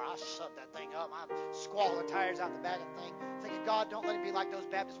of the car. I shoved that thing up. I squalled the tires out the back of the thing, thinking, God, don't let him be like those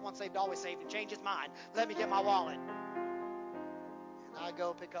Baptists, once saved, always saved, and change his mind. Let me get my wallet. And I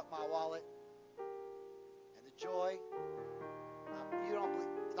go pick up my wallet, and the joy, you don't believe,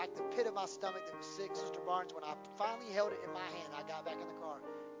 like the pit of my stomach that was sick, Sister Barnes, when I finally held it in my hand, I got back in the car.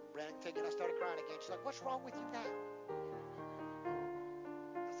 Brandon took it, I started crying again. She's like, what's wrong with you now?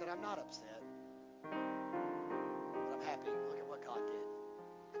 I said, I'm not upset, but I'm happy. Look at what God did.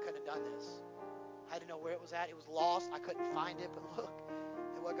 I couldn't have done this. I didn't know where it was at. It was lost. I couldn't find it, but look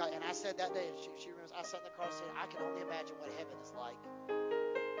at what God, and I said that day, and she remembers, I sat in the car and said, I can only imagine what heaven is like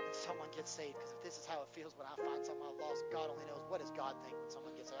when someone gets saved, because if this is how it feels when I find something I've lost, God only knows. What does God think when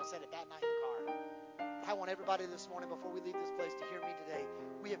someone gets saved? I said it that night in the car. I want everybody this morning, before we leave this place, to hear me today.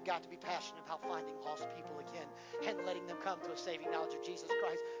 We have got to be passionate about finding lost people again and letting them come to a saving knowledge of Jesus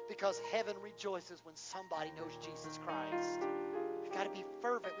Christ, because heaven rejoices when somebody knows Jesus Christ. We've got to be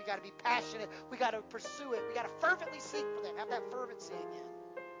fervent. We've got to be passionate. We've got to pursue it. We've got to fervently seek for them. Have that fervency again.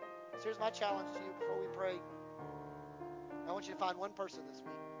 So here's my challenge to you before we pray. I want you to find one person this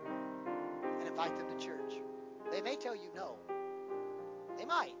week and invite them to church. They may tell you no. They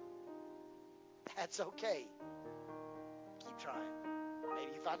might. That's okay. Keep trying.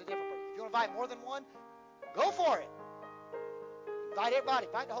 Maybe you find a different person. If you want to invite more than one, go for it. Invite everybody.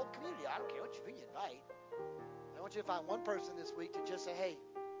 Invite the whole community. I don't care what you invite. I want you to find one person this week to just say, hey,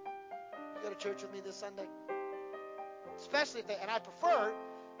 you go to church with me this Sunday? Especially if they, and I prefer,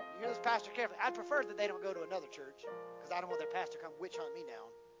 you hear this pastor carefully, I prefer that they don't go to another church, because I don't want their pastor to come witch hunt me down.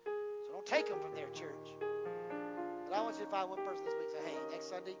 So don't take them from their church. But I want you to find one person this week and say, hey, next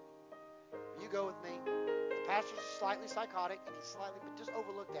Sunday, you go with me. The pastor's slightly psychotic, and he's slightly, but just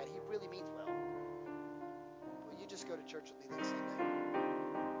overlook that. He really means well. Will you just go to church with me next Sunday?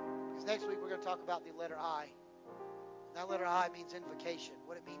 Because next week we're going to talk about the letter I. And that letter I means invocation,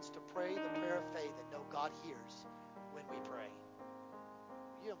 what it means to pray the prayer of faith and know God hears when we pray.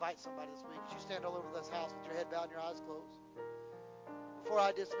 Will you invite somebody this week? As you stand all over this house with your head bowed and your eyes closed. Before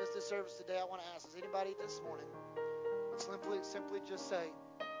I dismiss this service today, I want to ask, does anybody this morning would simply just say,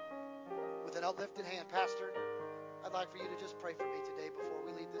 with an uplifted hand, Pastor, I'd like for you to just pray for me today before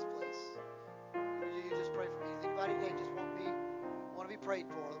we leave this place. Will you just pray for me? Does anybody today just want to be prayed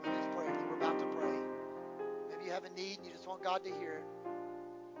for in this prayer that we're about to pray? Maybe you have a need and you just want God to hear it.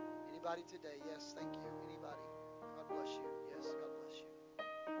 Anybody today? Yes, thank you. Anybody? God bless you. Yes, God bless you.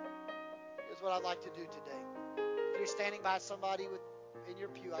 Here's what I'd like to do today. If you're standing by somebody in your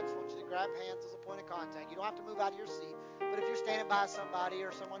pew, I just want you to grab hands as a point of contact. You don't have to move out of your seat. But if you're standing by somebody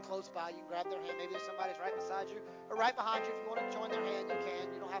or someone close by, you can grab their hand. Maybe there's somebody's right beside you or right behind you. If you want to join their hand, you can.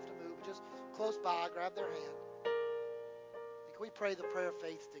 You don't have to move. Just close by, grab their hand. And can we pray the prayer of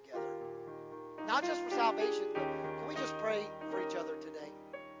faith together? Not just for salvation, but can we just pray for each other today?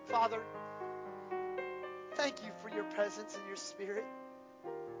 Father, thank you for your presence and your Spirit.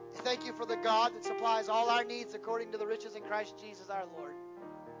 And thank you for the God that supplies all our needs according to the riches in Christ Jesus our Lord.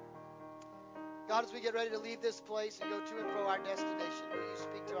 God, as we get ready to leave this place and go to and fro our destination, will you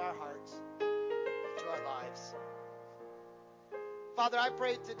speak to our hearts and to our lives? Father, I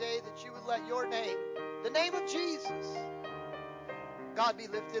pray today that you would let your name, the name of Jesus, God, be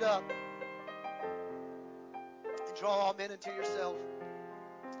lifted up and draw all men unto yourself.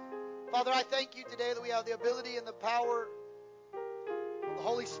 Father, I thank you today that we have the ability and the power of the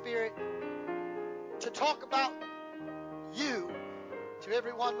Holy Spirit to talk about you to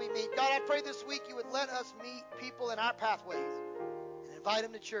everyone we meet. God, I pray this week you would let us meet people in our pathways and invite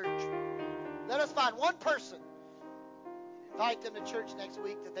them to church. Let us find one person and invite them to church next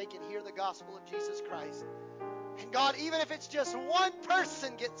week that they can hear the gospel of Jesus Christ. And God, even if it's just one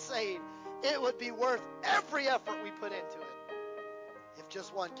person gets saved, it would be worth every effort we put into it if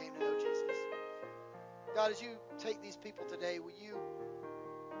just one came to know Jesus. God, as you take these people today, will you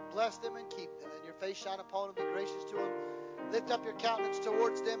bless them and keep them, and your face shine upon them, be gracious to them. Lift up your countenance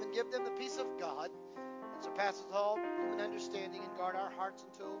towards them and give them the peace of God that surpasses all human understanding, and guard our hearts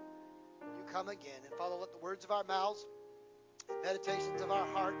until you come again. And Father, let the words of our mouths and meditations of our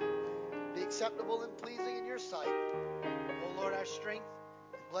heart be acceptable and pleasing in your sight. O Lord, our strength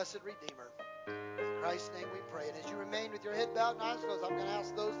and blessed Redeemer. In Christ's name we pray. And as you remain with your head bowed and eyes closed, I'm going to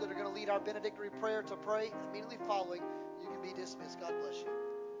ask those that are going to lead our benedictory prayer to pray, and immediately following, you can be dismissed. God bless you.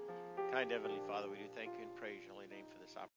 Kind Heavenly Father, we do thank you and praise your holy name for this opportunity.